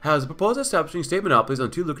 has proposed establishing state monopolies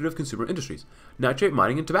on 2 lucrative consumer industries, nitrate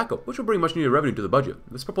mining and tobacco, which will bring much needed revenue to the budget.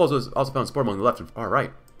 This proposal has also found support among the left and far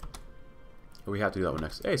right. We have to do that one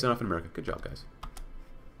next. Hey, sent off in America. Good job, guys.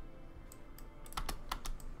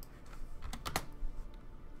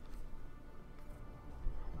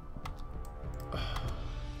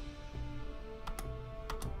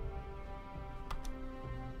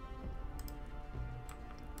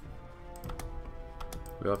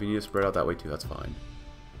 Well, if you need to spread out that way too, that's fine.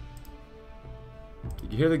 You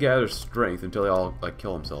can hear they gather strength until they all, like,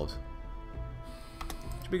 kill themselves.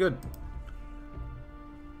 Should be good.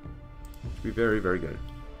 Should be very, very good.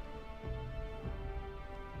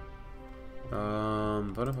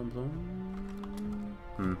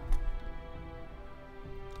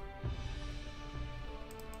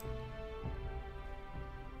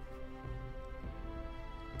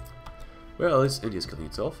 Well, at least India's killing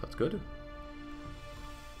itself. That's good.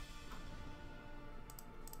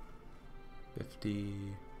 50.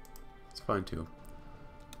 It's fine too.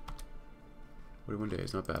 41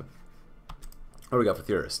 days, not bad. What do we got for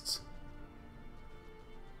theorists?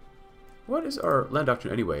 What is our land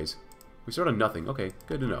doctrine anyways? We start on nothing. Okay,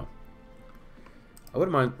 good to know. I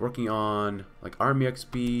wouldn't mind working on like army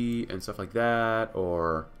XP and stuff like that,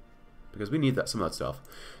 or because we need some of that stuff.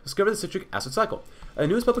 Discover the citric acid cycle. A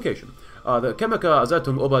newest publication. The Chemische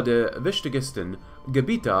Zeitung über die wichtigsten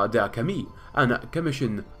Gebiete der Chemie and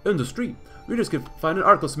chemischen Industrie. Readers can find an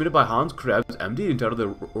article submitted by Hans Krebs, MD, entitled "The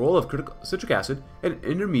Role of Citric Acid and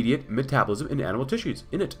Intermediate Metabolism in Animal Tissues."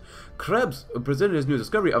 In it, Krebs presented his new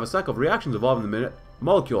discovery of a cycle of reactions involving the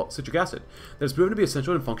molecule citric acid that is proven to be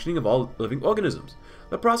essential in functioning of all living organisms.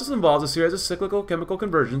 The process involves a series of cyclical chemical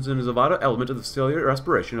conversions and is a vital element of the cellular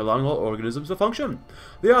respiration, allowing all organisms to function.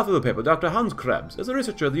 The author of the paper, Dr. Hans Krebs, is a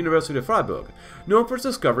researcher at the University of Freiburg, known for his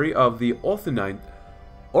discovery of the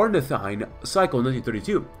ornithine cycle in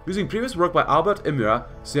 1932, using previous work by Albert Emira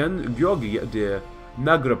Sen-Georgi de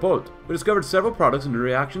Nagrapolt, who discovered several products and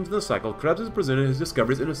reactions in the cycle. Krebs has presented his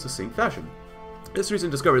discoveries in a succinct fashion. This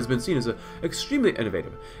recent discovery has been seen as extremely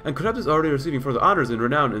innovative, and Krebs is already receiving further honors and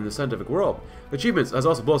renown in the scientific world. The achievements has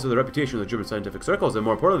also bolstered the reputation of the German scientific circles, and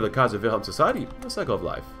more importantly, the Kaiserreich society, the cycle of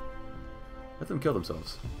life. Let them kill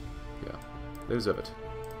themselves. Yeah, they deserve it.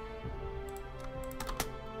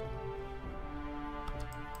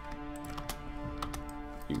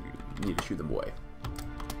 You need to shoot them away.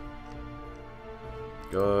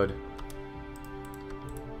 Good.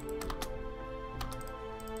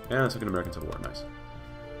 And Second American Civil War, nice.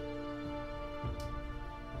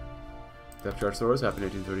 Depth charge stores happened in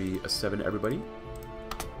 1937, everybody.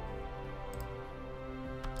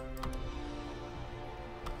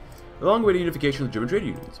 The long-awaited unification of the German trade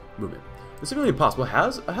unions movement. The seemingly impossible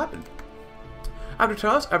has happened. After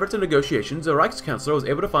tireless efforts and negotiations, the Reichschancellor was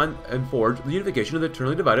able to find and forge the unification of the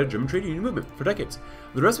eternally divided German trade union movement for decades.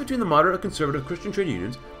 The rest between the moderate and conservative Christian trade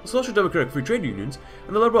unions, the social democratic free trade unions,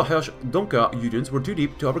 and the liberal Herrsch-Dunker unions were too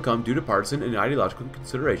deep to overcome due to partisan and ideological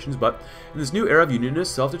considerations, but in this new era of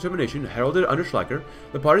unionist self-determination heralded under Schleicher,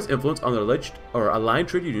 the party's influence on the alleged or aligned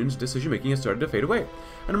trade unions' decision-making has started to fade away.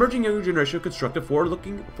 An emerging younger generation of constructive,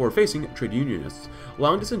 forward-facing trade unionists,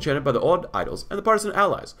 long disenchanted by the old idols and the partisan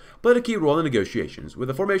allies, played a key role in negotiations. With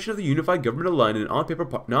the formation of the unified government aligned and on-paper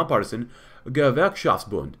non-partisan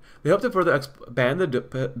Gewerkschaftsbund, they hoped to further expand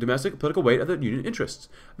the domestic political weight of the union interests.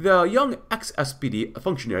 The young ex-SPD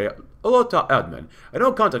functionary Lothar Erdmann, an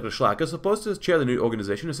old contact of Schleicher, is supposed to chair the new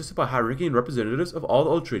organization, assisted by high-ranking representatives of all the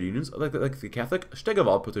old trade unions, like the Catholic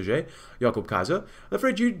Stegerwald protege Jakob Kaiser, the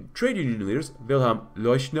free trade union leaders Wilhelm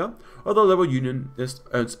Leuschner, or the liberal unionist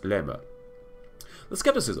Ernst Lehmer. The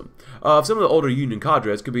skepticism of some of the older union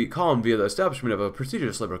cadres could be calmed via the establishment of a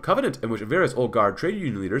prestigious labor covenant in which various old guard trade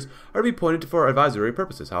union leaders are to be appointed for advisory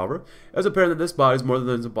purposes. However, it is apparent that this body is more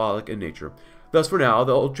than symbolic in nature. Thus, for now,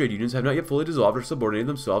 the old trade unions have not yet fully dissolved or subordinated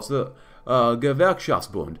themselves to the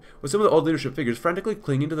Gewerkschaftsbund, with some of the old leadership figures frantically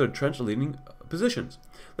clinging to their entrenched leading positions.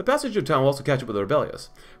 The passage of time will also catch up with the rebellious.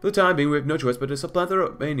 For the time being, we have no choice but to supplant the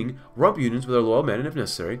remaining rump unions with our loyal men, and if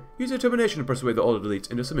necessary, use determination to persuade the older elites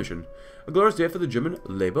into submission. A glorious day for the German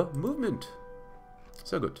labor movement.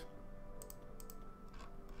 So good.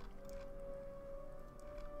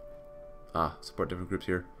 Ah, support different groups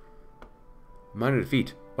here. Minor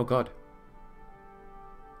defeat. Oh god.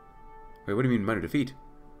 Wait, what do you mean minor defeat?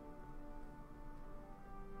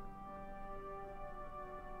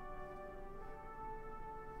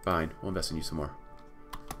 Fine, we'll invest in you some more.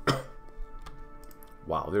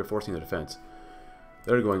 Wow, they're forcing the defense.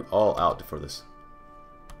 They're going all out for this.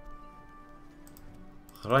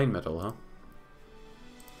 Rheinmetall, huh?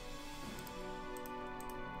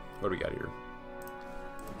 What do we got here?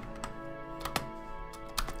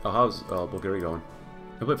 Oh, how's Bulgaria going?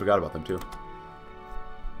 I completely forgot about them too.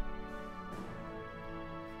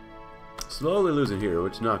 Slowly losing here,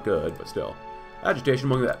 which is not good, but still. Agitation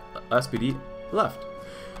among the SPD left.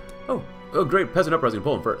 Oh, a great peasant uprising in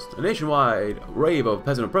Poland first. A nationwide rave of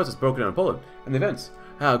peasant protests broke out in Poland, and the events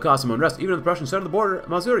have caused some unrest even on the Prussian side of the border,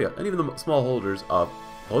 Masuria, and even the smallholders of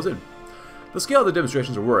Posen. The scale of the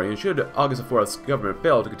demonstrations are worrying, and should August 4th's government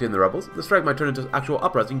fail to contain the rebels, the strike might turn into actual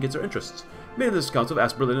uprising against their interests. Many of this council have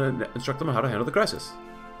asked Berlin to instruct them on how to handle the crisis.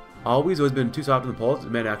 Always been too soft in the Poles to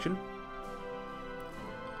demand action.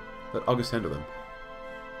 Let August handle them.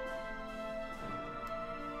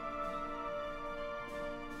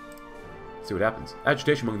 See what happens.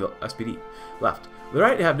 Agitation among the SPD left. The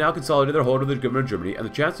right have now consolidated their hold of the government of Germany, and the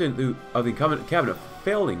chance of the incumbent cabinet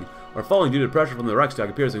failing or falling due to pressure from the Reichstag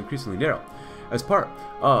appears increasingly narrow. As part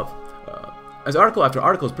of As article after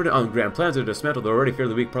article is printed on grand plans to dismantle the already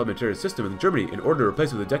fairly weak parliamentary system in Germany in order to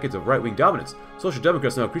replace it with decades of right-wing dominance, Social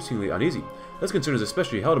Democrats are now increasingly uneasy. This concern is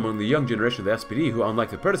especially held among the young generation of the SPD, who,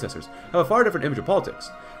 unlike their predecessors, have a far different image of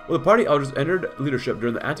politics. While the party elders entered leadership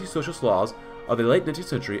during the anti-socialist laws of the late 19th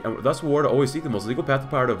century and thus swore to always seek the most legal path to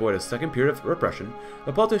power to avoid a second period of repression,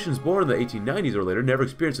 the politicians born in the 1890s or later never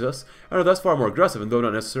experienced this and are thus far more aggressive and though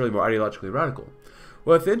not necessarily more ideologically radical.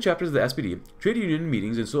 Within chapters of the SPD, trade union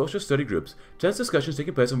meetings and social study groups, tense discussions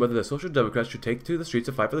taking place on whether the Social Democrats should take to the streets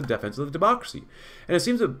to fight for the defense of the democracy, and it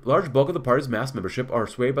seems a large bulk of the party's mass membership are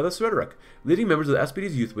swayed by this rhetoric. Leading members of the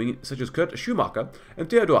SPD's youth wing, such as Kurt Schumacher and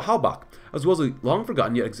Theodor Haubach, as well as the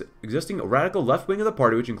long-forgotten yet existing radical left wing of the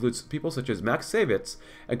party, which includes people such as Max Savitz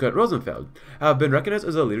and Kurt Rosenfeld, have been recognized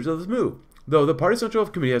as the leaders of this move, though the party Central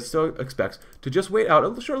Committee still expects to just wait out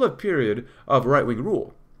a short-lived period of right-wing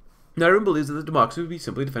rule. Not everyone believes that the democracy would be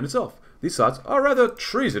simply defend itself. These thoughts are rather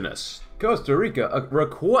treasonous. Costa Rica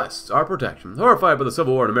requests our protection. Horrified by the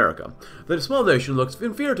Civil War in America, the small nation looks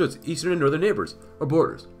inferior to its eastern and northern neighbors, or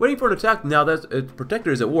borders. Waiting for an attack now that its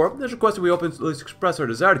protector is at war, it has requested we openly express our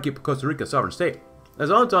desire to keep Costa Rica a sovereign state. As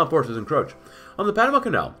Entente forces encroach on the Panama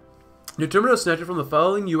Canal, determined to snatch it from the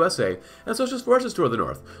following USA and socialist forces toward the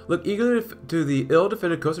north, look eagerly to the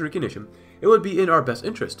ill-defended Costa Rican nation, it would be in our best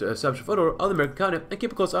interest to establish a foothold on the American continent and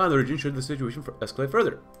keep a close eye on the region should the situation escalate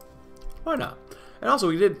further. Why not? And also,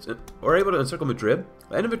 we're able to encircle Madrid.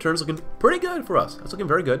 The end of it turns looking pretty good for us. That's looking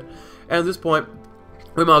very good. And at this point,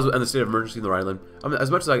 we might as well end the state of emergency in the Rhineland. I mean, as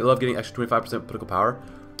much as I love getting extra 25% political power,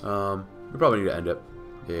 we probably need to end it.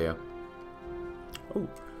 Yeah. Oh.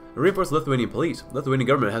 Reinforced Lithuanian police. The Lithuanian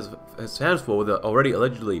government has hands full with the already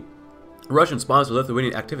allegedly Russian-sponsored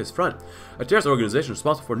Lithuanian Activist Front, a terrorist organization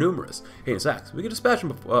responsible for numerous heinous acts. We could dispatch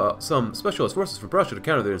some specialist forces from Prussia to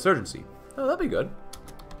counter their insurgency. Oh, that'd be good.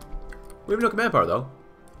 We have no command power, though.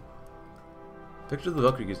 Picture of the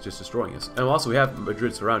Valkyrie is just destroying us. And also, we have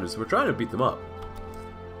Madrid surrounded, so we're trying to beat them up.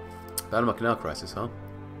 Panama Canal crisis, huh?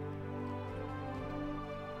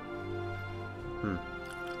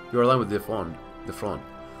 You are aligned with the front.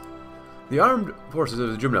 The armed forces of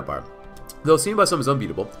the German Empire, though seen by some as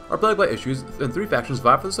unbeatable, are plagued by issues, and three factions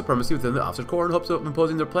vie for the supremacy within the officer corps in hopes of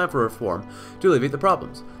imposing their plan for reform to alleviate the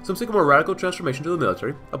problems. Some seek a more radical transformation to the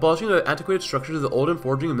military, abolishing the antiquated structures of the old and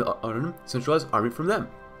forging a modern, centralized army from them.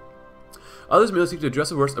 Others merely seek to address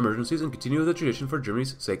the worst emergencies and continue with the tradition for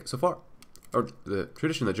Germany's sake so far, or the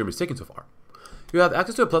tradition that Germany's taken so far. You have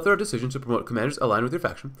access to a plethora of decisions to promote commanders aligned with your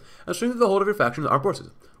faction, and strengthen the hold of your faction in the armed forces.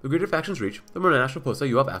 The greater factions reach, the more national posts that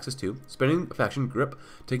you have access to, spending a faction grip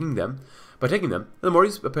by taking them, and the more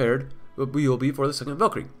prepared you will be for the second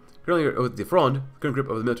Valkyrie. Currently with the Front, the current grip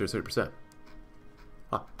of the military is 30%.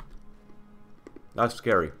 Huh. That's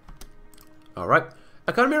scary. Alright.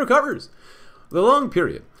 Economy recovers. The long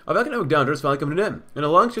period of economic downturn is finally coming to an end, and a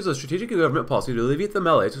long series of strategic government policy to alleviate the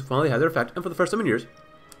malaise has finally had their effect, and for the first time in years,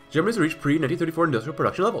 Germany has reached pre-1934 industrial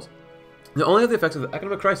production levels. Not only have the effects of the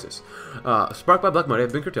economic crisis sparked by black money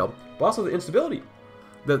have been curtailed, but also the instability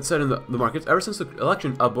that's set in the markets ever since the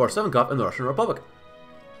election of Boris Sevenkov in the Russian Republic.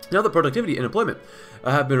 Now that productivity and employment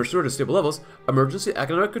have been restored to stable levels, emergency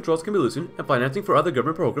economic controls can be loosened, and financing for other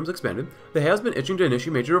government programs expanded, the has been itching to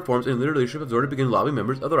initiate major reforms, and leadership has already begun lobbying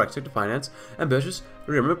members of the Reichstag to finance ambitious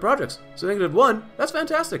government projects. So -1, that's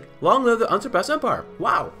fantastic. Long live the unsurpassed empire.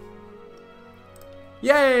 Wow.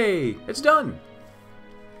 Yay! It's done!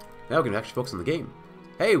 Now we can actually focus on the game.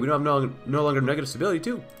 Hey, we don't have no longer negative stability,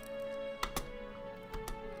 too.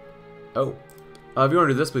 Oh. If you want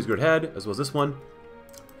to do this, please go ahead, as well as this one.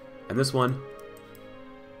 And this one.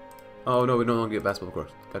 Oh, no, we no longer get basketball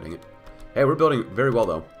course. God dang it. Hey, we're building very well,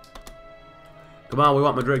 though. Come on, we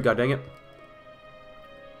want Madrid, god dang it.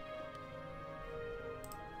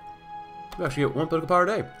 We actually get one political power a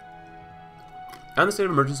day. And the state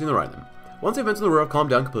of emergency in the Rhineland. Once the events in the war have calmed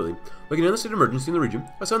down completely, we can end the state of emergency in the region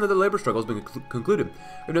by saying that the labor struggle has been concluded. We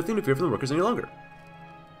have nothing to fear from the workers any longer.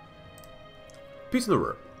 Peace in the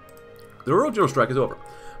ruhr. The rural general strike is over.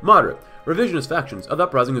 Moderate, revisionist factions of the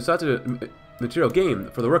uprising who sought to material gain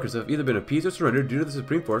for the workers have either been appeased or surrendered due to the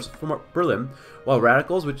supreme force from Berlin, while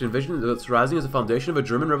radicals, which envision its rising as the foundation of a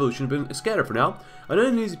German revolution, have been scattered for now. An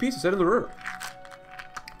uneasy peace is set in the ruhr.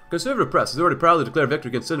 Conservative press has already proudly declared victory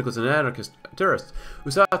against syndicalists and anarchist terrorists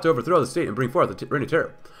who sought to overthrow the state and bring forth the reign of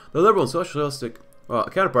terror. The liberal and socialistic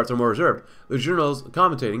counterparts are more reserved, the journals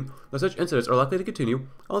commentating that such incidents are likely to continue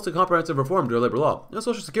unless a comprehensive reform to labor law and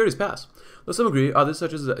social security is passed. Though some agree, others,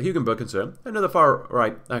 such as the Hugenberg concern and other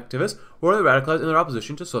far-right activists, were only radicalized in their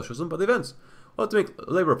opposition to socialism by the events. We'll have to make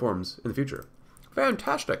labor reforms in the future.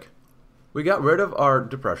 Fantastic! We got rid of our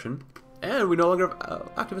depression, and we no longer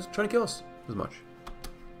have activists trying to kill us as much.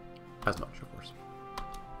 as much, of course.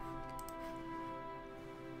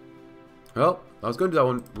 Well, I was going to do that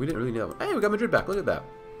one. We didn't really need that one. Hey, we got Madrid back. Look at that.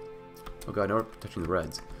 Oh god, now we're touching the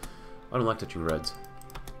reds. I don't like touching reds.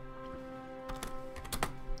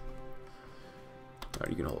 Alright,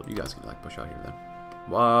 you can hold. You guys can like push out here then.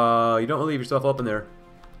 Wow, you don't want to leave yourself up in there.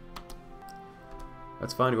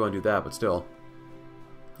 That's fine if you want to do that, but still.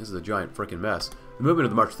 This is a giant freaking mess. The movement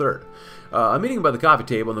of the March 3rd. A meeting by the coffee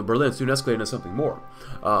table in Berlin soon escalated into something more.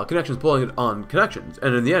 Connections pulling on connections,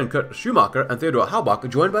 and in the end, Kurt Schumacher and Theodor Haubach,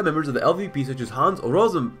 joined by members of the LVP such as Hans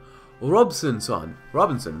Robinson, and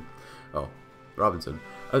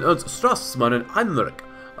Ernst Strassmann and Heinrich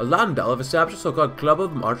Landau have established a so-called Club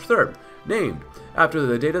of March 3rd, named after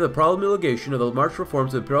the date of the promulgation of the March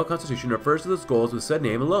Reforms to the Imperial Constitution refers to its goals with said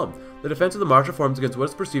name alone, the defense of the March Reforms against what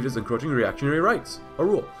is perceived as encroaching reactionary rights, a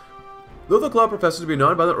rule. Though the club professes to be a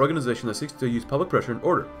non-violent organization that seeks to use public pressure in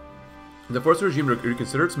order to force the regime to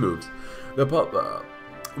reconsider its moves,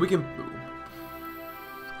 we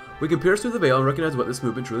can pierce through the veil and recognize what this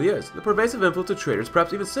movement truly is. The pervasive influence of traitors,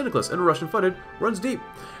 perhaps even syndicalists and Russian-funded, runs deep,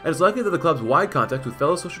 and it's likely that the club's wide contacts with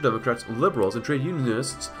fellow social democrats, liberals, and trade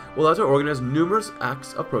unionists will allow it to organize numerous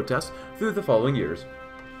acts of protest through the following years.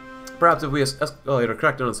 Perhaps if we escalate or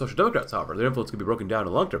crack down on the social democrats, however, their influence can be broken down in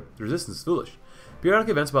the long term. The resistance is foolish. Periodic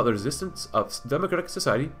events about the resistance of democratic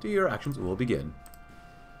society to your actions will begin.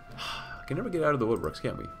 Can never get out of the woodworks,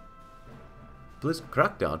 can we? Political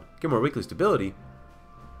crackdown, get more weekly stability.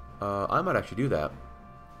 I might actually do that.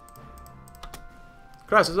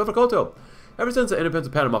 Crisis over Koto. Ever since the independence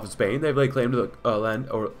of Panama from Spain, they've laid claim to the land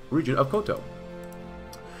or region of Koto.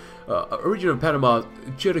 A region of Panama's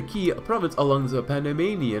Chiriquí province along the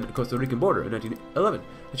Panamanian-Costa Rican border in 1911.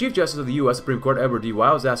 The Chief Justice of the U.S. Supreme Court, Edward D.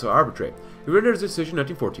 Weil, was asked to arbitrate. He rendered his decision in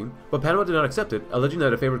 1914, but Panama did not accept it, alleging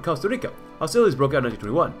that it favored Costa Rica. Hostilities broke out in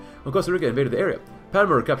 1921, when Costa Rica invaded the area.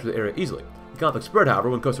 Panama recaptured the area easily. The conflict spread, however,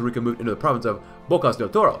 when Costa Rica moved into the province of Bocas del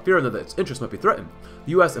Toro, fearing that its interests might be threatened.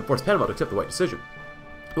 The U.S. enforced Panama to accept the right decision.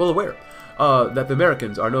 Well aware that the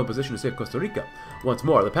Americans are in no position to save Costa Rica. Once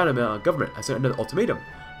more, the Panama government has sent another ultimatum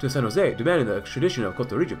to San Jose, demanding the extradition of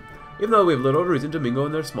Costa Rica. Even though we have little reason to mingle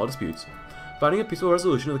in their small disputes, finding a peaceful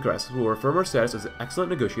resolution of the crisis will affirm our status as excellent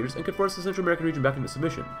negotiators and could force the Central American region back into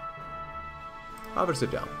submission. However, sit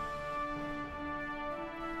down.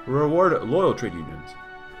 Reward loyal trade unions.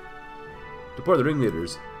 Deport the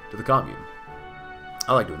ringleaders to the commune.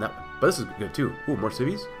 I like doing that one. But this is good too. Ooh, more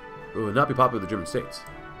cities? It will not be popular with the German states.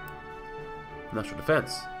 National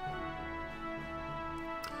defense.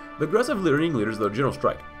 The aggressive ringleaders of the general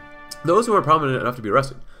strike, those who are prominent enough to be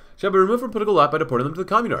arrested, shall be removed from political life by deporting them to the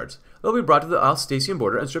communards. They will be brought to the Alsatian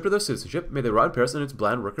border and stripped of their citizenship. May they rot in Paris in its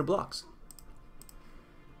bland worker blocks.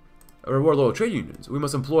 Reward loyal trade unions. We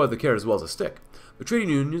must employ the carrot as well as the stick. The trade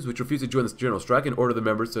unions which refuse to join this general strike and order the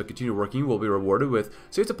members to continue working will be rewarded with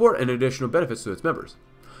state support and additional benefits to its members.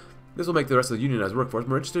 This will make the rest of the unionized workforce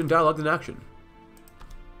more interested in dialogue than action.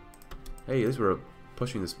 Hey, at least we're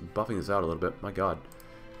pushing this, buffing this out a little bit. My god.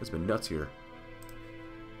 It's been nuts here.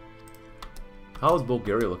 How is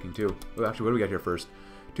Bulgaria looking too? Oh, actually, what do we got here first?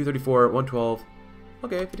 234, 112.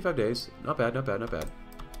 Okay, 55 days. Not bad, not bad, not bad.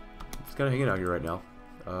 Just kind of hanging out here right now.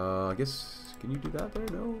 I guess, can you do that there?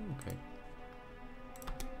 No? Okay.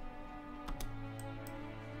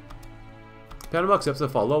 Panama accepts the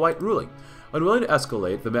follow-white ruling. Unwilling to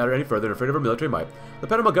escalate the matter any further and afraid of our military might, the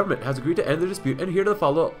Panama government has agreed to end the dispute and adhere to the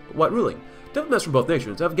follow-white ruling. Diplomats from both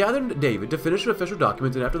nations have gathered in David to finish the official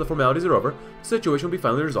documents, and after the formalities are over, the situation will be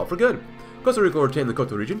finally resolved for good. Costa Rica will retain the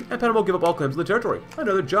Koto region, and Panama will give up all claims to the territory.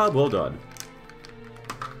 Another job well done.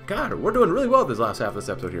 God, we're doing really well this last half of this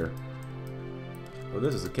episode here. Well,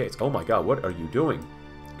 this is the case. Oh my god, what are you doing?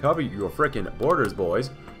 Cover your frickin' borders, boys.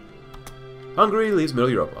 Hungary leaves Middle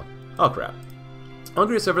Europa. Oh crap.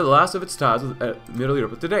 Hungary has severed the last of its ties with Middle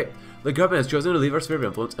Europe today. The government has chosen to leave our sphere of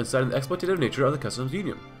influence and cited the exploitative nature of the customs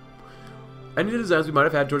union. Any of the designs we might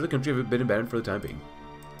have had towards the country have been abandoned for the time being.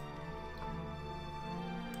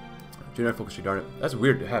 Generic focus, darn it. That's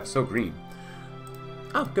weird to have so green.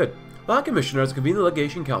 Oh, good. The High Commissioner has convened the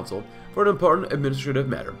Legation Council for an important administrative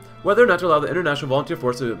matter. Whether or not to allow the International Volunteer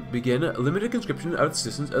Force to begin limited conscription of the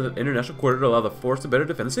citizens of the International Quarter to allow the force to better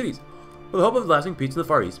defend the cities. With the hope of lasting peace in the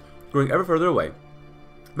Far East, growing ever further away,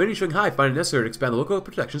 many in Shanghai find it necessary to expand the local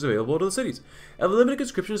protections available to the cities. If a limited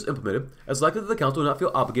conscription is implemented, it's likely that the Council will not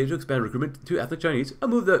feel obligated to expand recruitment to ethnic Chinese, a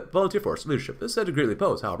move that volunteer force leadership is said to greatly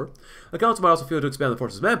oppose, however. The Council might also feel to expand the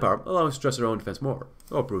force's manpower, allowing us to stress their own defense more.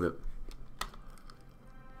 I'll prove it.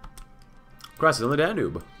 Crisis on the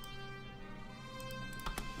Danube.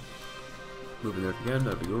 Moving there again,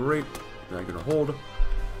 that'd be great. Now you're gonna hold.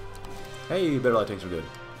 Hey, better light tanks are good.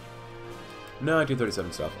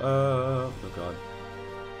 1937 stuff. Oh god.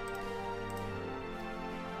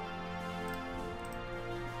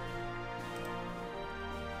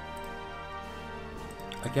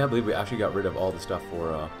 I can't believe we actually got rid of all the stuff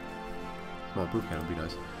for small proof can. Would be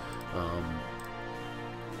nice.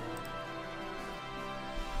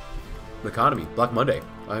 The economy, Black Monday.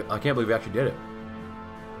 I can't believe we actually did it.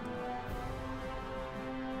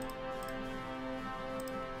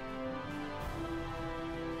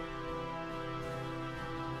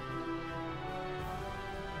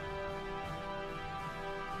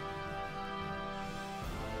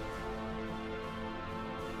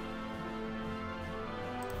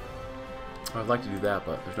 I'd like to do that,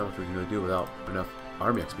 but there's not much we can really do without enough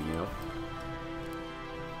army XP, you know?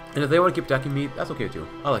 And if they want to keep attacking me, that's okay too.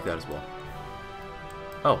 I like that as well.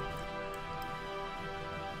 Oh.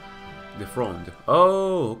 The Front.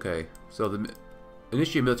 Oh, okay. So the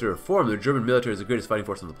initiate military reform, the German military is the greatest fighting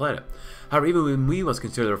force on the planet. However, even when we must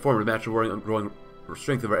consider the reform to match the growing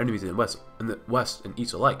strength of our enemies in the West and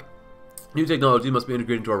East alike. New technology must be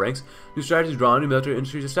integrated into our ranks, new strategies drawn, new military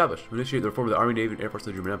industries established. We initiate the reform of the Army, Navy, and Air Force of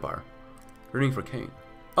the German Empire. Running for Kane.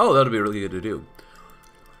 Oh, that would be really good to do.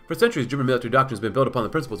 For centuries, German military doctrine has been built upon the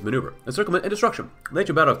principles of maneuver, encirclement, and destruction. The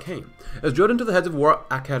ancient battle of Kane is drilled into the heads of War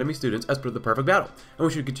Academy students as per the perfect battle, and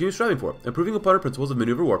we should continue striving for, improving upon our principles of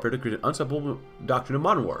maneuver warfare to create an unstoppable doctrine of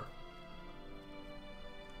modern war.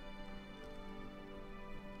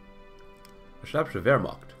 Establish a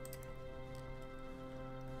Wehrmacht.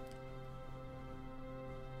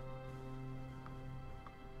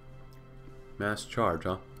 Mass charge,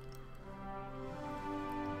 huh?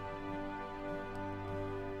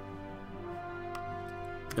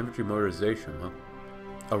 Infantry motorization, huh?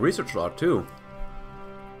 A research log, too.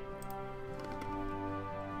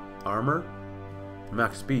 Armor,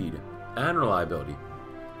 max speed, and reliability.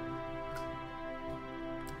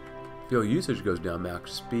 Fuel usage goes down,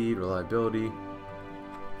 max speed, reliability.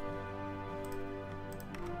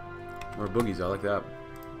 More boogies, I like that.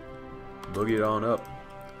 Boogie it on up.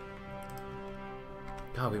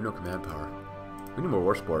 God, we have no command power. We need more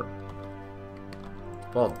war support.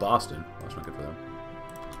 Fall of Boston. Oh, that's not good for them.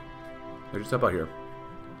 They just step out here.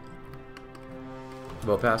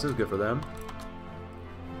 Bow passes, good for them.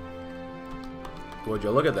 Would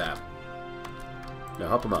you look at that? Now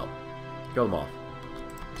help them out. Kill them off.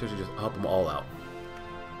 Seriously, just help them all out.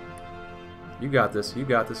 You got this. You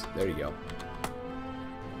got this. There you go.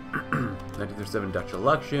 1937 Dutch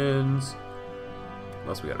elections. What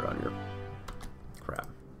else we got around here? Crap.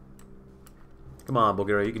 Come on,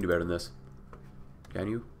 Bulgaria. You can do better than this. Can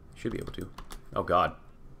you? Should be able to. Oh, God.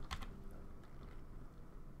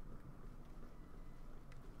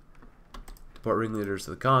 Deport ringleaders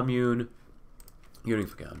to the commune.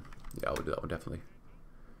 Unifican. Yeah, we'll do that one, definitely.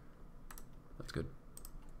 That's good.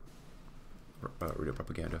 Radio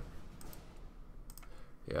propaganda.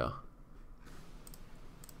 Yeah.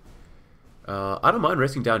 I don't mind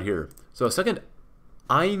racing down here. So, a second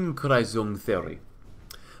Einkreisung theory.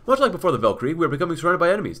 Much like before the Weltkrieg, we are becoming surrounded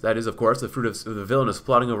by enemies. That is, of course, the fruit of the villainous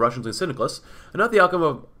plotting of Russians and syndicalists, and not the outcome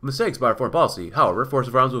of mistakes by our foreign policy. However, force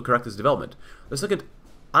of arms will correct this development. The second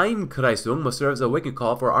Einkreisung must serve as a waking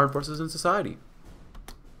call for our armed forces in society.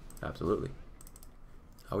 Absolutely.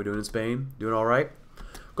 How are we doing in Spain? Doing all right?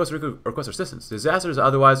 Costa Rica requests assistance. Disaster is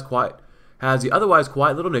otherwise quiet. Has the otherwise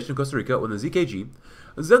quiet little nation of Costa Rica when the ZKG,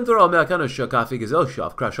 Zentralamerikanische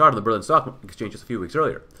Kaffeegesellschaft, crashed hard on the Berlin Stock Exchange just a few weeks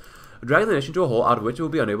earlier, dragging the nation to a hole out of which it will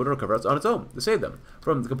be unable to recover on its own to save them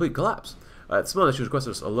from the complete collapse. The small nation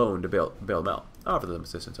requested us alone to bail them out. I'll offer them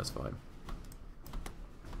assistance. That's fine.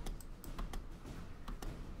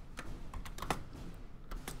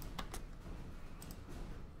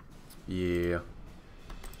 Yeah.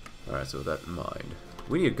 Alright, so with that in mind.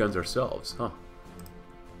 We need guns ourselves, huh?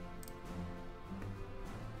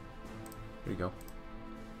 There you go.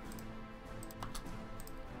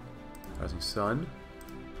 Rising Sun.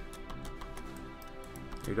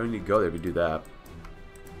 You don't need to go there to do that.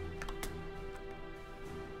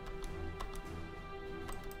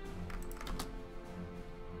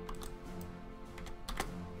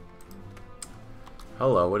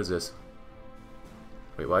 Hello, what is this?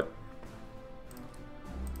 Wait, what?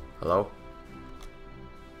 Hello?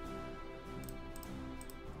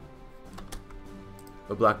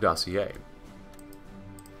 A black dossier.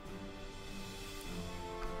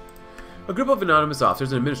 A group of anonymous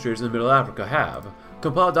officers and administrators in the Middle Africa have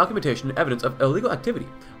compiled documentation and evidence of illegal activity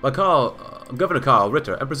by Governor Karl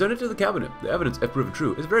Ritter and presented to the cabinet. The evidence, if proven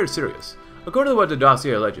true, is very serious. According to what the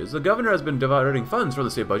dossier alleges, the governor has been diverting funds from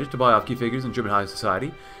the state budget to buy off key figures in German high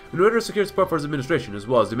society in order to secure support for his administration, as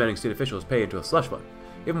well as demanding state officials pay into a slush fund.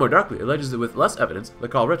 Even more darkly, it alleges that with less evidence,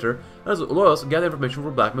 that Karl Ritter and his loyalists gather information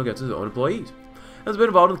for blackmail against his own employees, and has been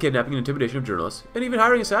involved in the kidnapping and intimidation of journalists, and even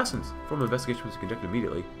hiring assassins. Formal investigation was conducted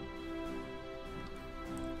immediately.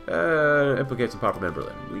 Implicates a powerful man in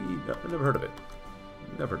Berlin. I've never heard of it.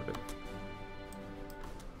 Never heard of it.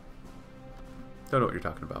 Don't know what you're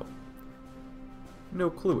talking about. No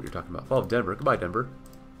clue what you're talking about. Fall of Denver. Goodbye, Denver.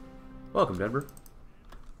 Welcome, Denver.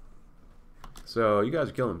 So, you guys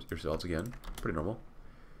are killing yourselves again. Pretty normal.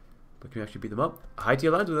 But can we actually beat them up? Haiti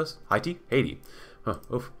aligns with us. Haiti? Haiti. Huh.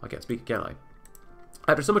 Oof. I can't speak, can I?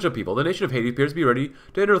 After so much upheaval, the nation of Haiti appears to be ready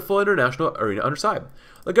to enter the full international arena on her side.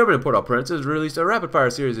 The government in Port-au-Prince has released a rapid-fire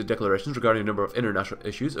series of declarations regarding a number of international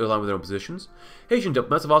issues aligned with their own positions. Haitian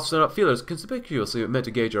diplomats have also sent out feelers conspicuously meant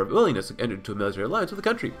to gauge our willingness to enter into a military alliance with the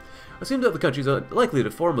country. It seems that the country is likely to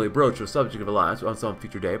formally broach the subject of alliance on some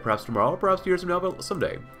future day, perhaps tomorrow, or perhaps 2 years from now, but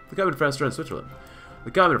someday. The government of France threatens Switzerland.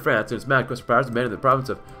 The government of France, in its mad quest for power, has demanded the province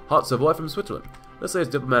of Haute-Savoie from Switzerland. Let's say its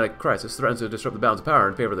diplomatic crisis threatens to disrupt the balance of power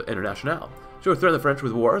in favor of the Internationale. Should we threaten the French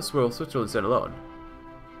with war, or will Switzerland stand alone?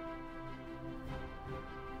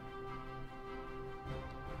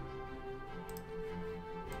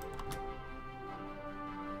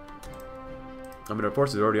 I mean, our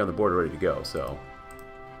forces are already on the border ready to go, so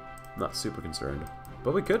I'm not super concerned.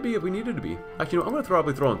 But we could be if we needed to be. Actually, you know, I'm going to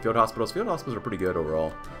probably throw in field hospitals. Field hospitals are pretty good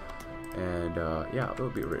overall. And, yeah, that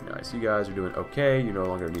would be really nice. You guys are doing okay. You no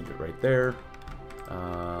longer need it right there.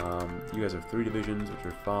 You guys have 3 divisions, which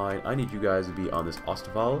are fine. I need you guys to be on this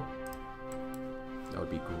Ostval. That would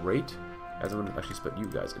be great. As I'm going to actually split you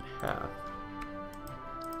guys in half.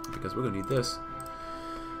 Because we're going to need this.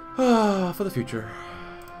 For the future.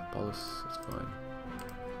 Paulus, that's fine.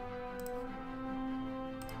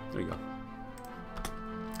 There you go.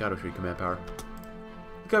 Gotta show you command power.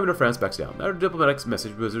 The government of France backs down. Our diplomatic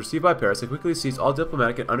message was received by Paris and quickly ceased all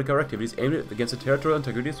diplomatic and undercover activities aimed against the territorial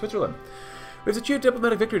integrity of Switzerland. We've achieved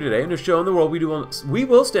diplomatic victory today and have shown the world we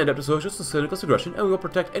will stand up to socialist and cynical aggression, and we will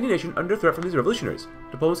protect any nation under threat from these revolutionaries.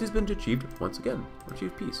 Diplomacy has been achieved once again. Or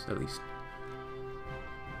achieved peace, at least.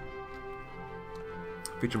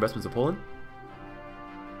 Future investments of Poland.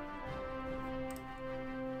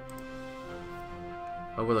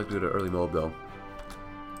 I would like to do an early mob though.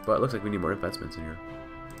 But it looks like we need more investments in here.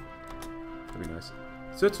 That'd be nice.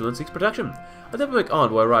 Switzerland seeks protection. A diplomatic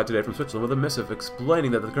envoy arrived today from Switzerland with a missive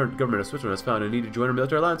explaining that the current government of Switzerland has found a need to join our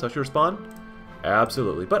military alliance. How should we respond?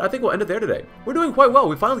 Absolutely. But I think we'll end it there today. We're doing quite well.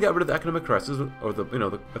 We finally got rid of the economic crisis, or the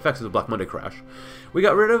the effects of the Black Monday crash. We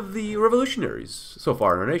got rid of the revolutionaries so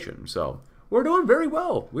far in our nation. So we're doing very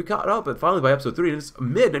well. We caught up, and finally by episode 3, and it's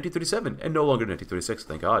mid-1937, and no longer 1936,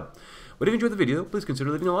 thank God. But if you enjoyed the video, please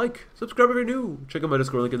consider leaving a like. Subscribe if you're new. Check out my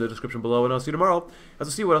Discord link in the description below, and I'll see you tomorrow as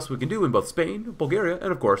I see what else we can do in both Spain, Bulgaria,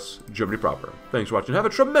 and of course, Germany proper. Thanks for watching. Have a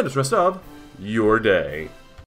tremendous rest of your day.